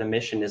capability for the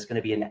mission is going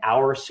to be in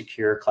our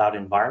secure cloud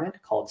environment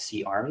called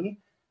Sea Army,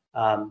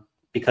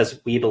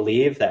 because we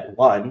believe that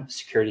one,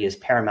 security is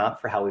paramount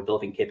for how we're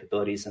building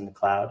capabilities in the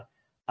cloud.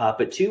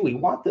 But two, we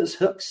want those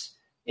hooks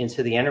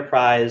into the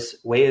enterprise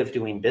way of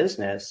doing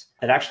business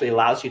that actually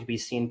allows you to be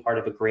seen part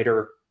of a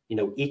greater,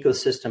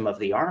 ecosystem of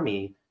the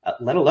Army,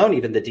 let alone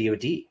even the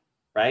DoD,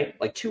 right?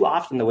 Like too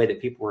often the way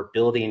that people were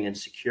building and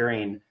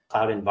securing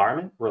cloud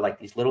environment were like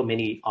these little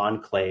mini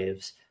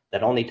enclaves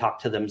that only talk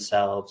to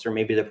themselves or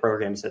maybe the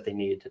programs that they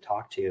needed to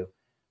talk to.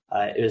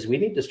 We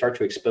need to start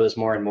to expose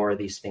more and more of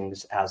these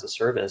things as a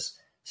service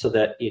so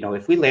that,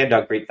 if we land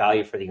on great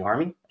value for the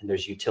Army and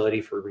there's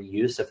utility for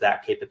reuse of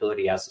that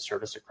capability as a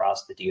service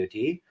across the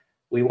DoD,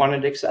 we want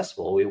it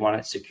accessible. We want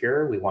it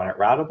secure. We want it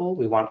routable.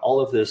 We want all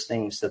of those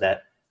things so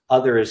that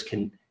others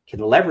can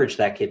leverage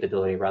that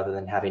capability rather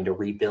than having to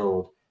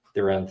rebuild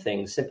their own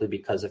things simply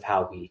because of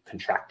how we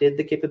contracted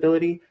the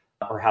capability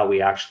or how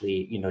we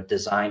actually,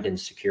 designed and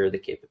secured the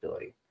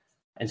capability.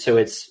 And so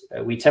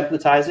we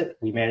templatize it,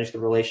 we manage the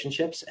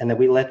relationships, and then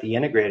we let the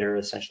integrator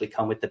essentially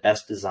come with the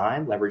best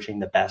design, leveraging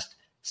the best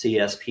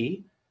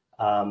CSP.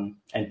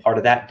 And part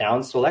of that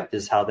down select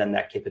is how then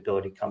that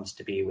capability comes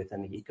to be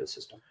within the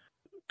ecosystem.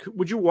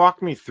 Would you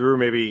walk me through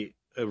maybe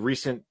a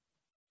recent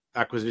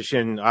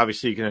acquisition?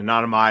 Obviously, you can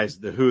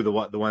anonymize the who, the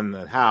what, the when,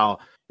 the how.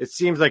 It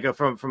seems like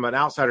from an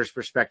outsider's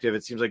perspective,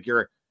 it seems like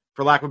you're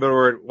for lack of a better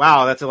word,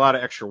 wow, that's a lot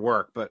of extra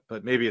work, but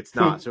maybe it's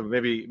not. So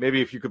maybe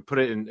if you could put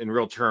it in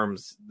real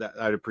terms, that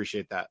I'd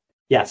appreciate that.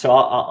 Yeah, so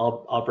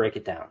I'll break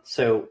it down.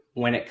 So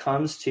when it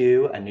comes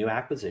to a new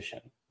acquisition,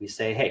 we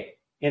say, hey,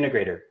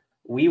 integrator,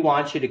 we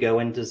want you to go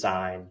and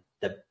design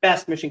the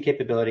best mission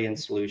capability and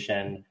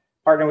solution,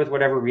 partner with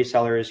whatever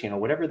resellers,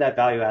 whatever that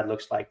value add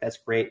looks like, that's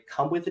great.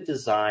 Come with a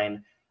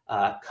design,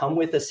 come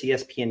with a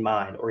CSP in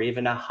mind, or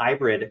even a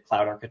hybrid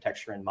cloud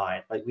architecture in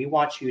mind. Like, we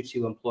want you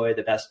to employ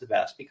the best of the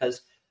best,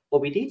 because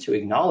what we need to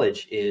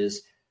acknowledge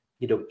is,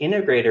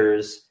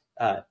 integrators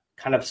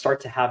kind of start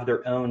to have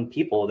their own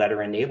people that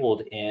are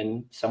enabled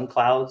in some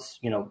clouds,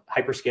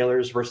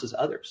 hyperscalers versus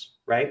others,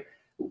 right?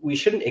 We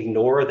shouldn't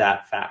ignore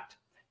that fact.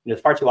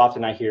 Far too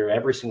often I hear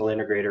every single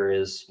integrator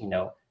is,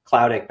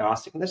 cloud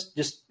agnostic. And that's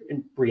just,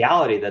 in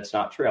reality, that's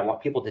not true. I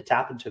want people to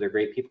tap into their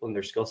great people and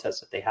their skill sets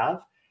that they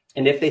have.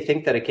 And if they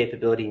think that a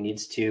capability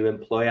needs to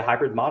employ a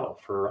hybrid model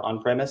for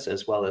on-premise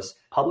as well as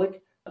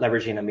public,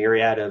 leveraging a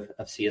myriad of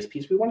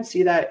CSPs, we want to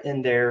see that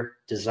in their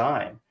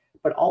design.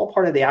 But all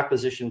part of the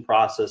acquisition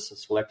process of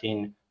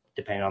selecting,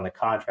 depending on the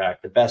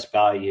contract, the best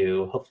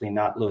value, hopefully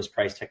not lowest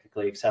price,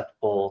 technically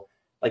acceptable,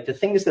 like the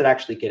things that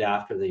actually get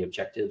after the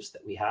objectives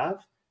that we have.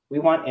 We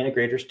want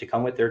integrators to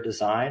come with their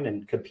design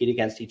and compete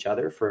against each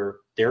other for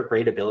their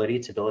great ability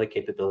to build a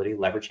capability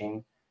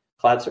leveraging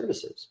cloud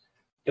services.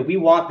 And we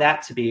want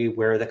that to be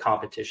where the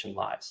competition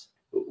lies.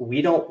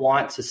 We don't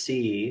want to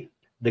see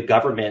the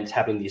government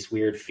having these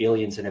weird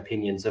feelings and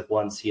opinions of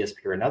one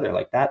CSP or another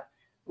like that.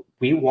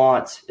 We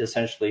want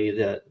essentially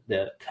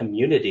the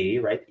community,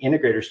 right,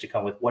 integrators to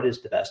come with what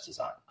is the best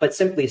design. But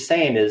simply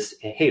saying is,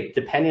 hey,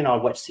 depending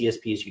on what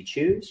CSPs you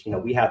choose,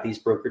 we have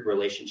these brokered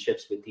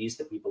relationships with these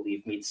that we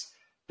believe meets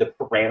the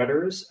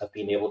parameters of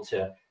being able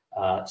to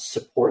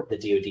support the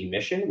DoD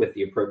mission with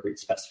the appropriate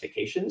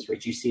specifications,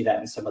 right? You see that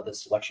in some of the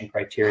selection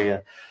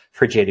criteria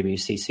for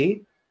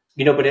JWCC.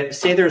 But if,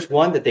 say there's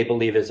one that they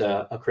believe is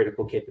a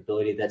critical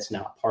capability that's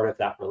not part of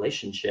that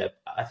relationship,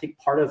 I think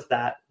part of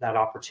that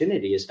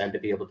opportunity is then to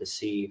be able to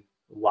see,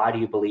 why do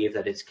you believe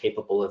that it's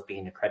capable of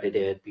being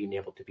accredited, being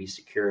able to be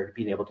secured,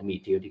 being able to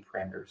meet DoD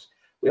parameters?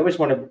 We always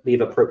want to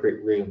leave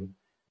appropriate room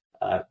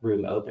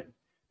open.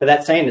 But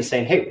that saying is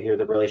saying, hey, here are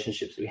the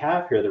relationships we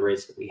have, here are the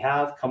rates that we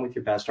have, come with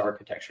your best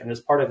architecture. And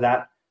as part of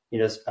that,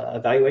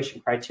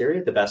 evaluation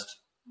criteria,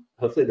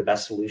 hopefully the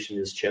best solution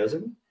is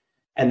chosen.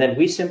 And then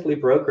we simply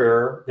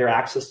broker their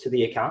access to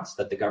the accounts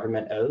that the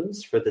government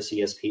owns for the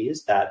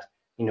CSPs that,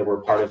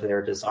 were part of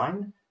their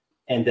design,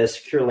 and the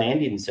secure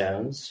landing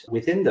zones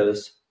within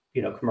those,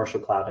 commercial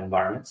cloud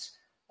environments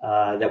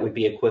that would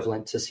be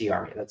equivalent to Sea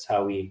Army. That's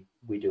how we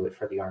do it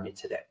for the Army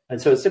today.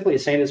 And so it's simply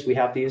saying is we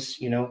have these,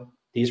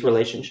 these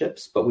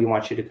relationships, but we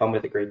want you to come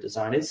with a great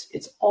design.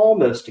 It's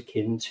almost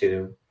akin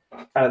to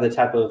kind of the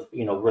type of,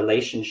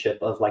 relationship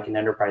of like an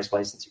enterprise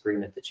license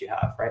agreement that you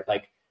have, right?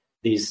 Like,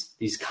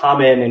 these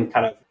common and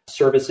kind of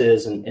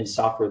services and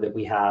software that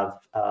we have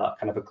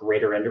kind of a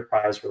greater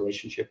enterprise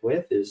relationship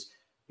with is,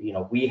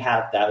 we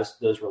have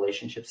those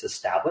relationships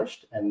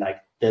established, and like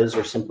those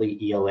are simply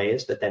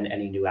ELAs that then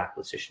any new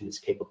acquisition is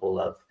capable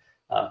of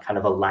kind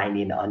of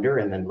aligning under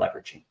and then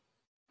leveraging.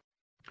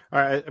 All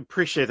right, I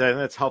appreciate that. And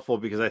that's helpful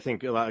because I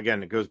think,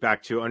 again, it goes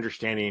back to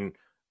understanding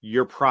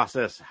your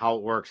process, how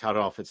it works, how it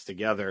all fits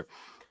together.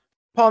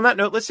 Paul, on that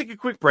note, let's take a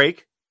quick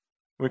break.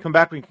 When we come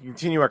back, we can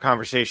continue our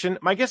conversation.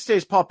 My guest today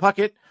is Paul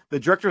Puckett, the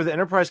director of the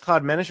Enterprise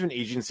Cloud Management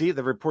Agency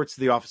that reports to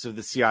the Office of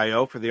the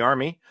CIO for the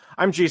Army.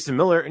 I'm Jason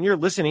Miller, and you're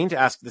listening to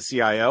Ask the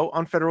CIO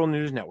on Federal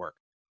News Network.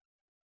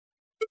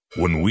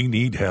 When we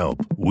need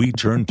help, we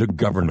turn to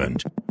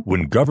government.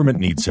 When government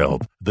needs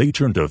help, they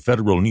turn to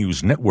Federal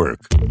News Network.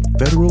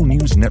 Federal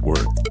News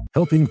Network,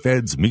 helping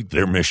feds meet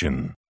their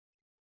mission.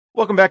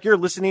 Welcome back. You're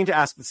listening to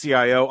Ask the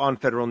CIO on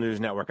Federal News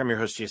Network. I'm your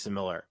host, Jason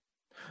Miller.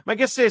 My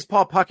guest today is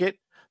Paul Puckett,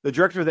 the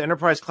director of the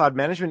Enterprise Cloud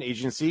Management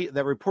Agency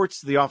that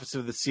reports to the Office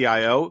of the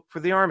CIO for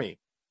the Army.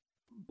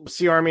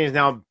 Sea Army is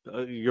now,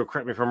 you'll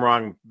correct me if I'm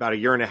wrong, about a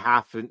year and a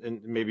half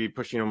and maybe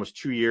pushing almost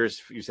 2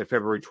 years. You said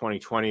February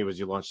 2020 was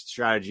you launched the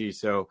strategy.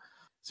 So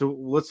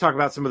let's talk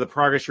about some of the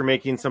progress you're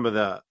making, some of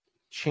the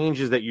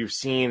changes that you've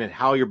seen and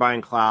how you're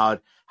buying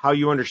cloud, how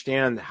you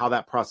understand how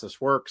that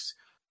process works.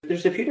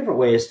 There's a few different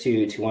ways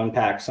to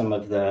unpack some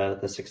of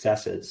the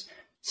successes.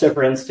 So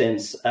for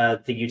instance,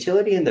 the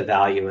utility and the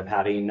value of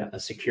having a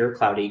secure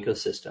cloud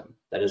ecosystem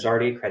that is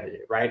already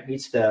accredited, right,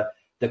 meets the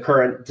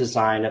current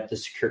design of the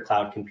secure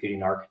cloud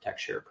computing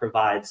architecture,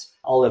 provides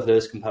all of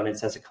those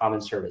components as a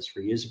common service,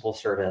 reusable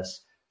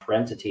service for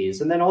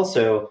entities, and then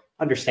also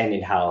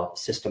understanding how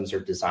systems are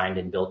designed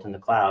and built in the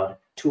cloud,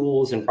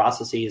 tools and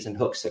processes and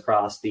hooks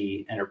across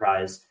the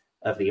enterprise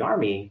of the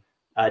Army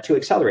to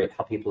accelerate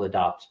how people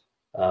adopt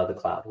the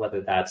cloud,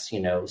 whether that's,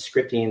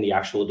 scripting the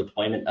actual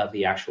deployment of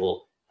the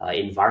actual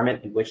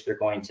environment in which they're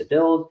going to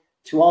build,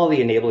 to all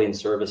the enabling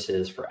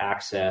services for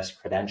access,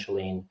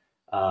 credentialing,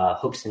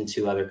 hooks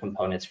into other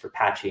components for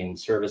patching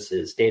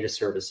services, data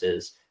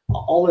services.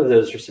 All of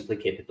those are simply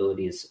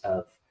capabilities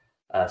of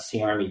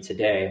Sea Army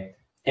today.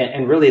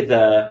 And really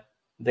the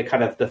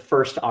the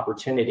first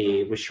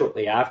opportunity was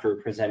shortly after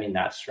presenting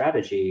that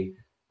strategy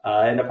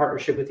in a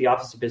partnership with the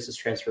Office of Business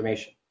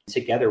Transformation.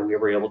 Together, we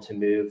were able to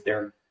move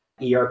their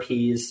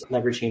ERP's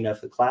leveraging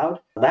of the cloud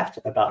left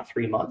about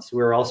 3 months.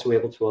 We were also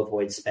able to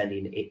avoid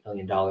spending $8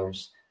 million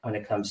when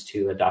it comes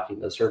to adopting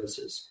those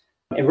services.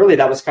 And really,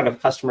 that was kind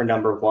of customer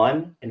number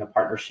one in a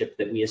partnership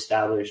that we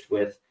established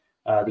with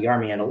the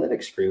Army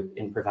Analytics Group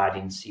in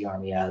providing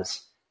CARMY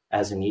as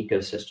an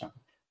ecosystem.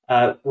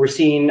 We're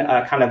seeing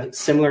kind of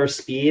similar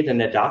speed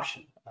and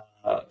adoption.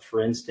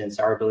 For instance,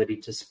 our ability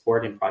to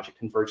support in Project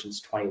Convergence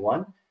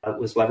 21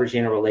 was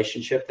leveraging a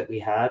relationship that we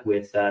had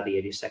with the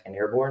 82nd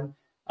Airborne,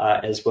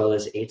 as well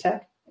as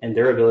ATEC, and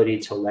their ability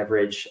to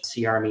leverage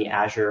CARMY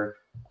Azure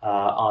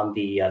on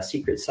the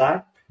secret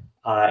side,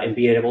 and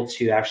be able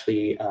to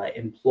actually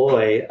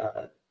employ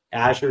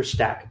Azure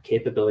Stack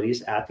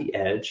capabilities at the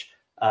edge,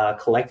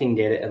 collecting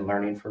data and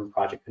learning from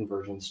Project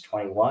Convergence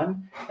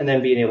 21, and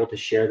then being able to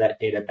share that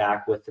data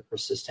back with the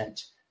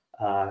persistent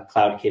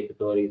cloud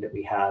capability that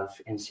we have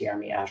in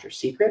CARMY Azure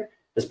Secret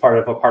as part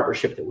of a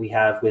partnership that we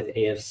have with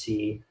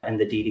AFC and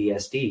the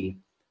DDSD.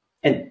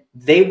 And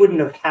they wouldn't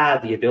have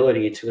had the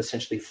ability to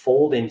essentially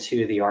fold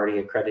into the already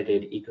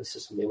accredited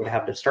ecosystem. They would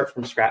have to start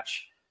from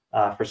scratch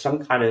for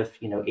some kind of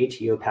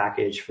ATO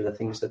package for the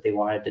things that they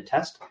wanted to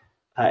test.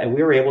 And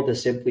we were able to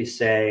simply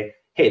say,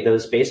 hey,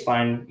 those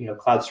baseline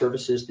cloud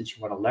services that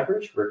you want to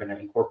leverage, we're going to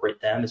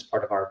incorporate them as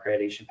part of our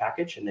accreditation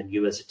package. And then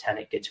you as a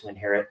tenant get to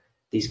inherit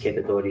these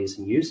capabilities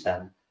and use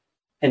them.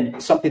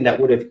 And something that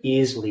would have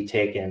easily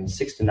taken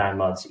 6 to 9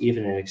 months,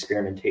 even in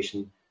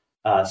experimentation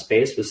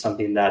space, was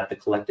something that the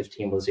collective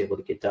team was able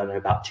to get done in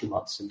about 2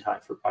 months in time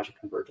for Project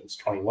Convergence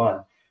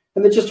 21.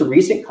 And then just a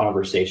recent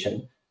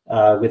conversation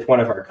with one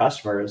of our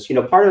customers,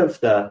 part of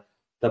the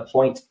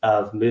point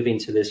of moving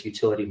to this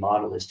utility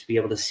model is to be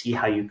able to see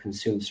how you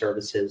consume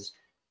services,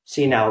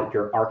 seeing how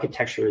your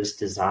architecture is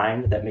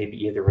designed that may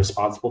be either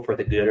responsible for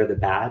the good or the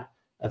bad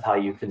of how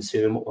you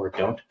consume or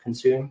don't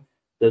consume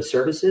those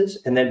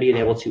services, and then being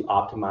able to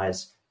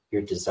optimize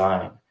your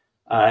design.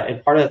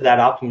 And part of that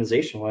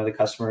optimization, one of the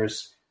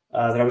customers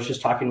that I was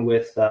just talking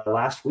with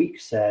last week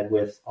said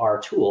with our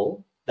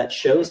tool that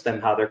shows them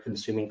how they're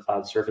consuming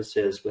cloud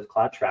services with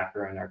Cloud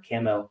Tracker and our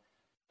Camo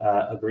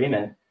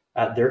agreement,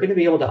 they're going to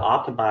be able to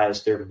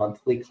optimize their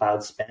monthly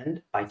cloud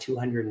spend by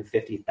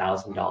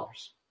 $250,000.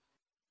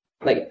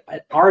 Like,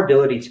 our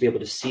ability to be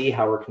able to see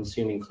how we're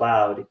consuming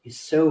cloud is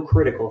so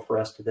critical for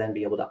us to then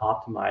be able to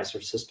optimize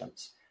our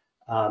systems.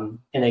 And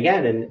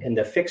again, in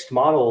the fixed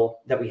model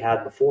that we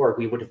had before,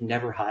 we would have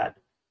never had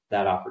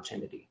that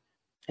opportunity.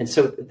 And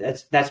so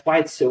that's why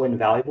it's so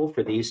invaluable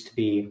for these to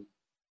be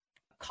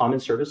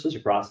common services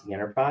across the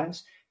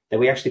enterprise, that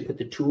we actually put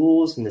the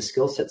tools and the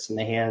skill sets in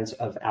the hands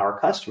of our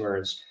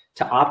customers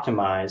to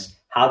optimize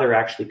how they're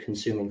actually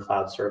consuming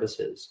cloud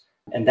services.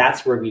 And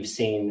that's where we've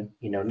seen,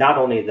 not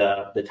only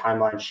the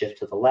timeline shift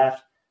to the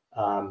left,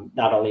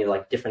 not only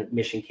like different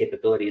mission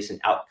capabilities and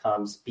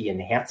outcomes be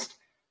enhanced,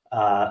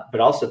 but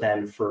also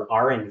then for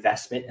our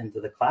investment into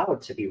the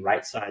cloud to be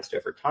right-sized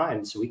over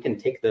time, so we can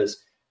take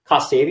those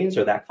cost savings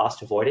or that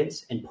cost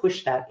avoidance and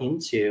push that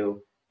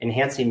into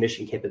enhancing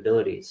mission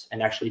capabilities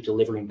and actually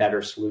delivering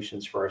better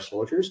solutions for our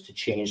soldiers to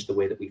change the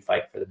way that we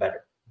fight for the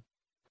better.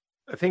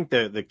 I think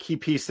the key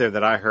piece there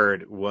that I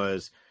heard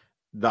was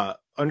the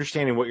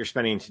understanding what you're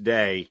spending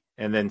today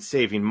and then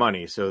saving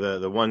money. So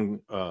the one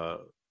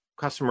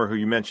customer who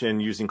you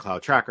mentioned using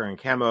Cloud Tracker and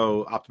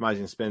Camo,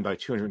 optimizing spend by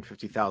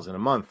 $250,000 a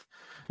month.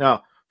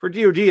 Now, for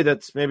DoD,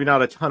 that's maybe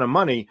not a ton of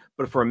money,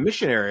 but for a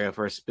mission area,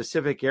 for a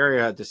specific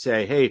area to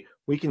say, hey,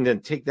 we can then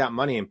take that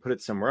money and put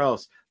it somewhere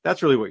else.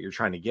 That's really what you're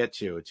trying to get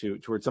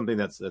towards something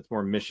that's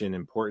more mission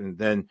important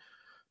than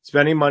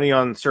spending money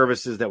on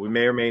services that we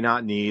may or may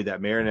not need,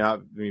 that may or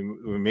not we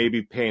may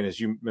be paying, as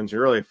you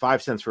mentioned earlier,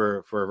 5 cents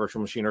for a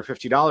virtual machine or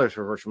 $50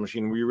 for a virtual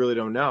machine. We really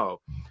don't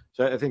know.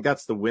 So I think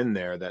that's the win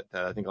there that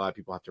I think a lot of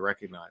people have to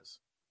recognize.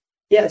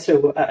 Yeah,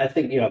 so I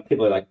think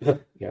people are like,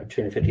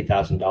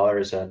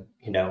 $250,000,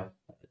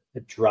 a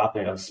drop,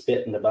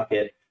 spit in the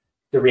bucket.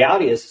 The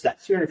reality is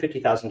that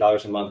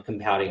 $250,000 a month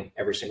compounding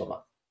every single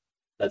month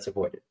that's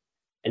avoided,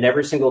 and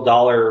every single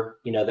dollar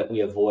that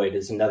we avoid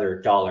is another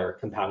dollar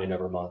compounding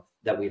over a month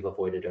that we've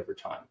avoided over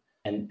time,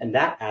 and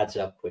that adds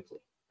up quickly,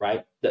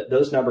 right?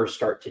 Those numbers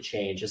start to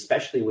change,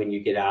 especially when you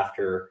get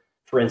after.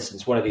 For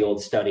instance, one of the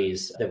old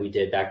studies that we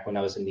did back when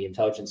I was in the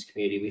intelligence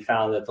community, we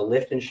found that the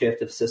lift and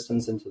shift of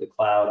systems into the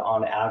cloud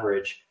on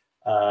average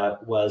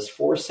was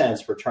 4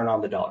 cents return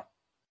on the dollar.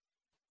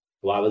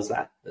 Why was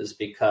that? It was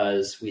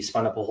because we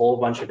spun up a whole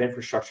bunch of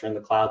infrastructure in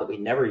the cloud that we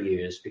never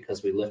used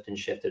because we lift and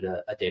shifted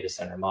a data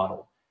center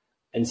model.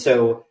 And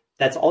so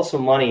that's also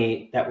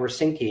money that we're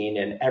sinking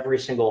in every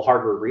single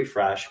hardware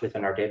refresh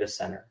within our data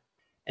center.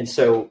 And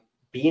so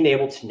being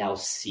able to now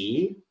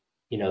see,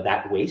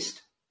 that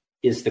waste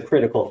is the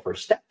critical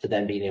first step to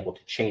then being able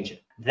to change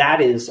it.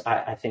 That is,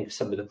 I think,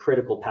 some of the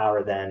critical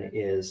power then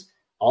is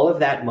all of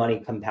that money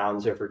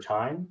compounds over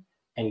time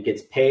and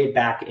gets paid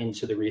back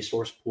into the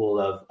resource pool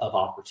of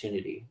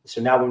opportunity. So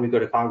now when we go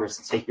to Congress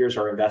and say, here's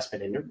our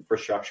investment in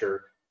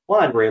infrastructure,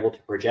 one, we're able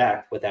to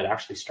project what that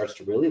actually starts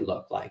to really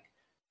look like,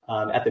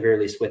 at the very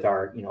least with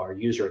our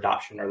user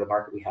adoption or the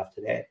market we have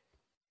today.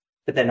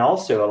 But then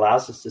also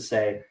allows us to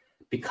say,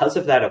 because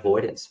of that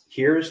avoidance,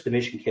 here's the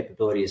mission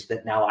capabilities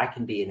that now I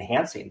can be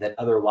enhancing that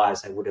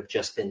otherwise I would have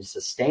just been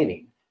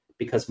sustaining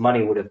because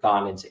money would have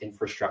gone into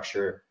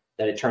infrastructure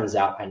that it turns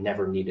out I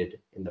never needed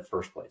in the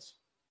first place.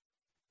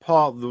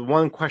 Paul, the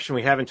one question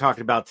we haven't talked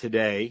about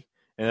today,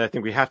 and I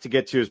think we have to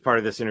get to as part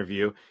of this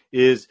interview,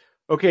 is,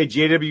 okay,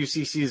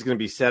 JWCC is going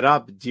to be set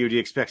up. DoD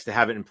expects to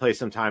have it in place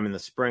sometime in the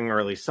spring,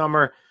 early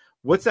summer.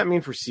 What's that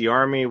mean for Sea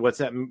Army? What's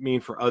that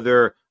mean for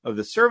other of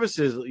the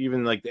services,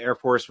 even like the Air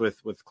Force with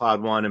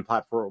Cloud One and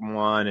Platform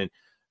One? And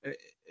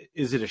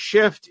is it a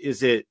shift?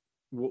 Is it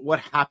what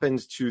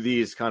happens to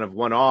these kind of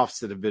one-offs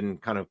that have been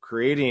kind of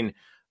creating?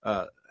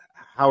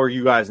 How are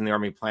you guys in the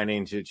Army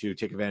planning to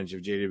take advantage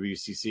of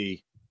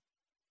JWCC?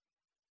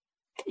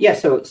 Yeah,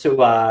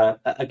 so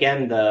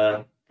again,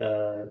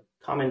 the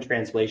common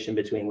translation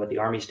between what the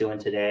Army's doing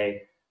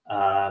today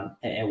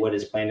and what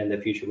is planned in the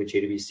future with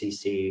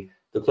JWCC,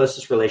 the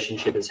closest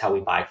relationship is how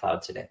we buy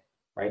cloud today,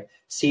 right?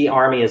 Sea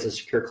Army as a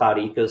secure cloud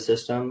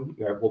ecosystem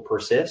will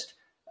persist.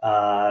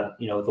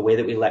 The way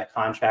that we let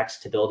contracts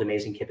to build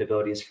amazing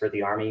capabilities for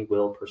the Army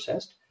will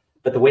persist.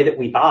 But the way that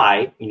we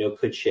buy,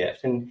 could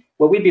shift. And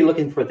what we'd be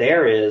looking for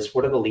there is,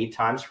 what are the lead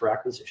times for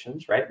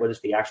acquisitions, right? What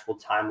is the actual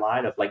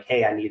timeline of like,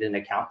 hey, I need an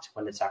account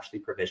when it's actually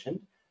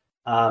provisioned?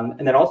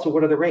 And then also,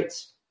 what are the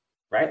rates,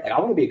 right? Like, I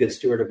want to be a good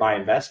steward of my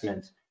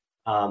investment.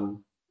 I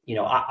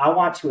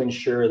want to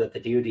ensure that the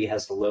DoD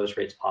has the lowest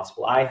rates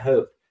possible. I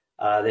hope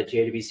that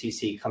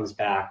JWCC comes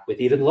back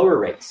with even lower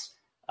rates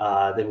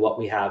than what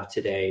we have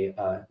today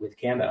with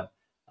Camo.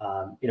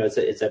 I'm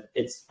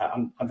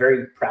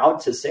very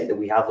proud to say that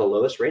we have the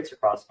lowest rates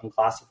across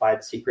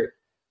unclassified secret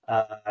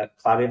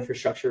cloud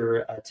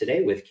infrastructure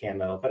today with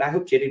Camo, but I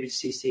hope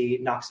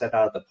JWCC knocks that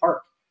out of the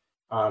park.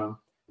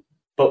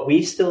 But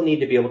we still need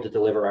to be able to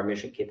deliver our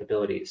mission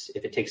capabilities.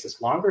 If it takes us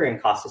longer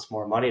and costs us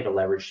more money to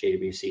leverage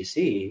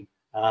JWCC,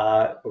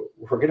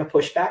 we're going to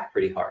push back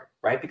pretty hard,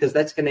 right? Because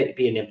that's going to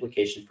be an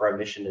implication for our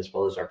mission as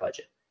well as our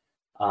budget.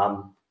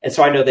 And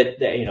so I know that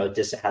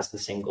DISA has the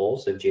same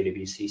goals of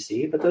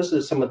JWCC, but those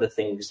are some of the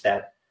things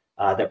that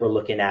we're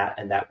looking at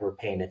and that we're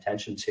paying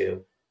attention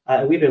to.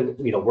 We've been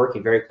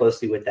working very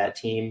closely with that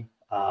team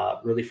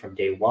really from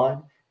day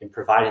one in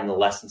providing the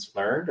lessons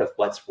learned of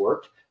what's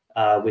worked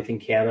within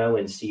Camo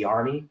and Sea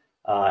Army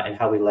and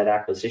how we led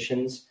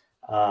acquisitions.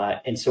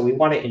 And so we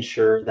want to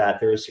ensure that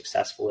they're as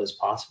successful as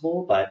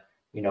possible. But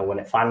when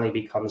it finally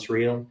becomes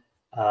real,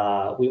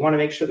 we want to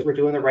make sure that we're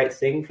doing the right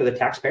thing for the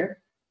taxpayer.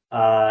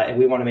 And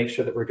we want to make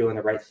sure that we're doing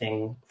the right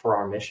thing for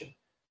our mission.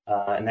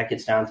 And that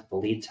gets down to the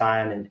lead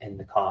time and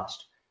the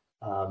cost.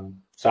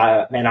 So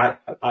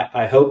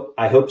I hope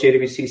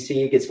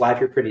JWCC gets live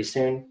here pretty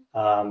soon.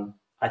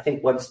 I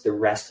think once the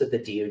rest of the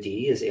DoD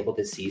is able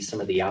to see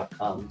some of the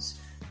outcomes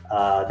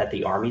that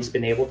the Army's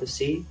been able to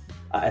see,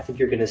 I think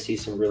you're going to see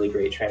some really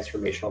great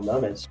transformational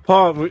moments.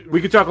 Paul, we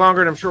could talk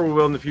longer, and I'm sure we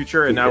will in the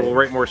future. And I will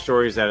write more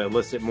stories that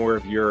elicit more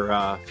of your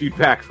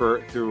feedback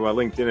through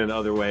LinkedIn and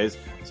other ways.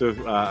 So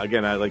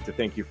again, I'd like to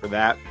thank you for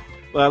that.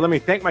 Let me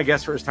thank my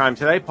guest for his time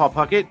today. Paul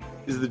Puckett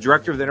is the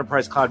director of the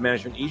Enterprise Cloud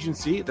Management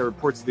Agency that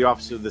reports to the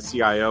Office of the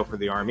CIO for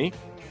the Army.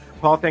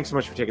 Paul, thanks so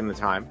much for taking the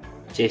time.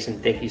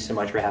 Jason, thank you so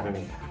much for having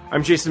me.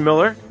 I'm Jason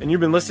Miller, and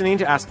you've been listening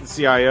to Ask the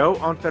CIO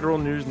on Federal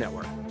News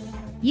Network.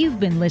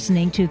 You've been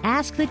listening to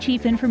Ask the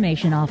Chief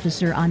Information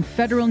Officer on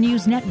Federal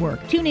News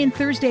Network. Tune in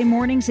Thursday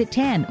mornings at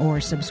 10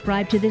 or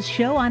subscribe to this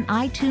show on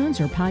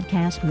iTunes or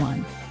Podcast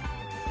One.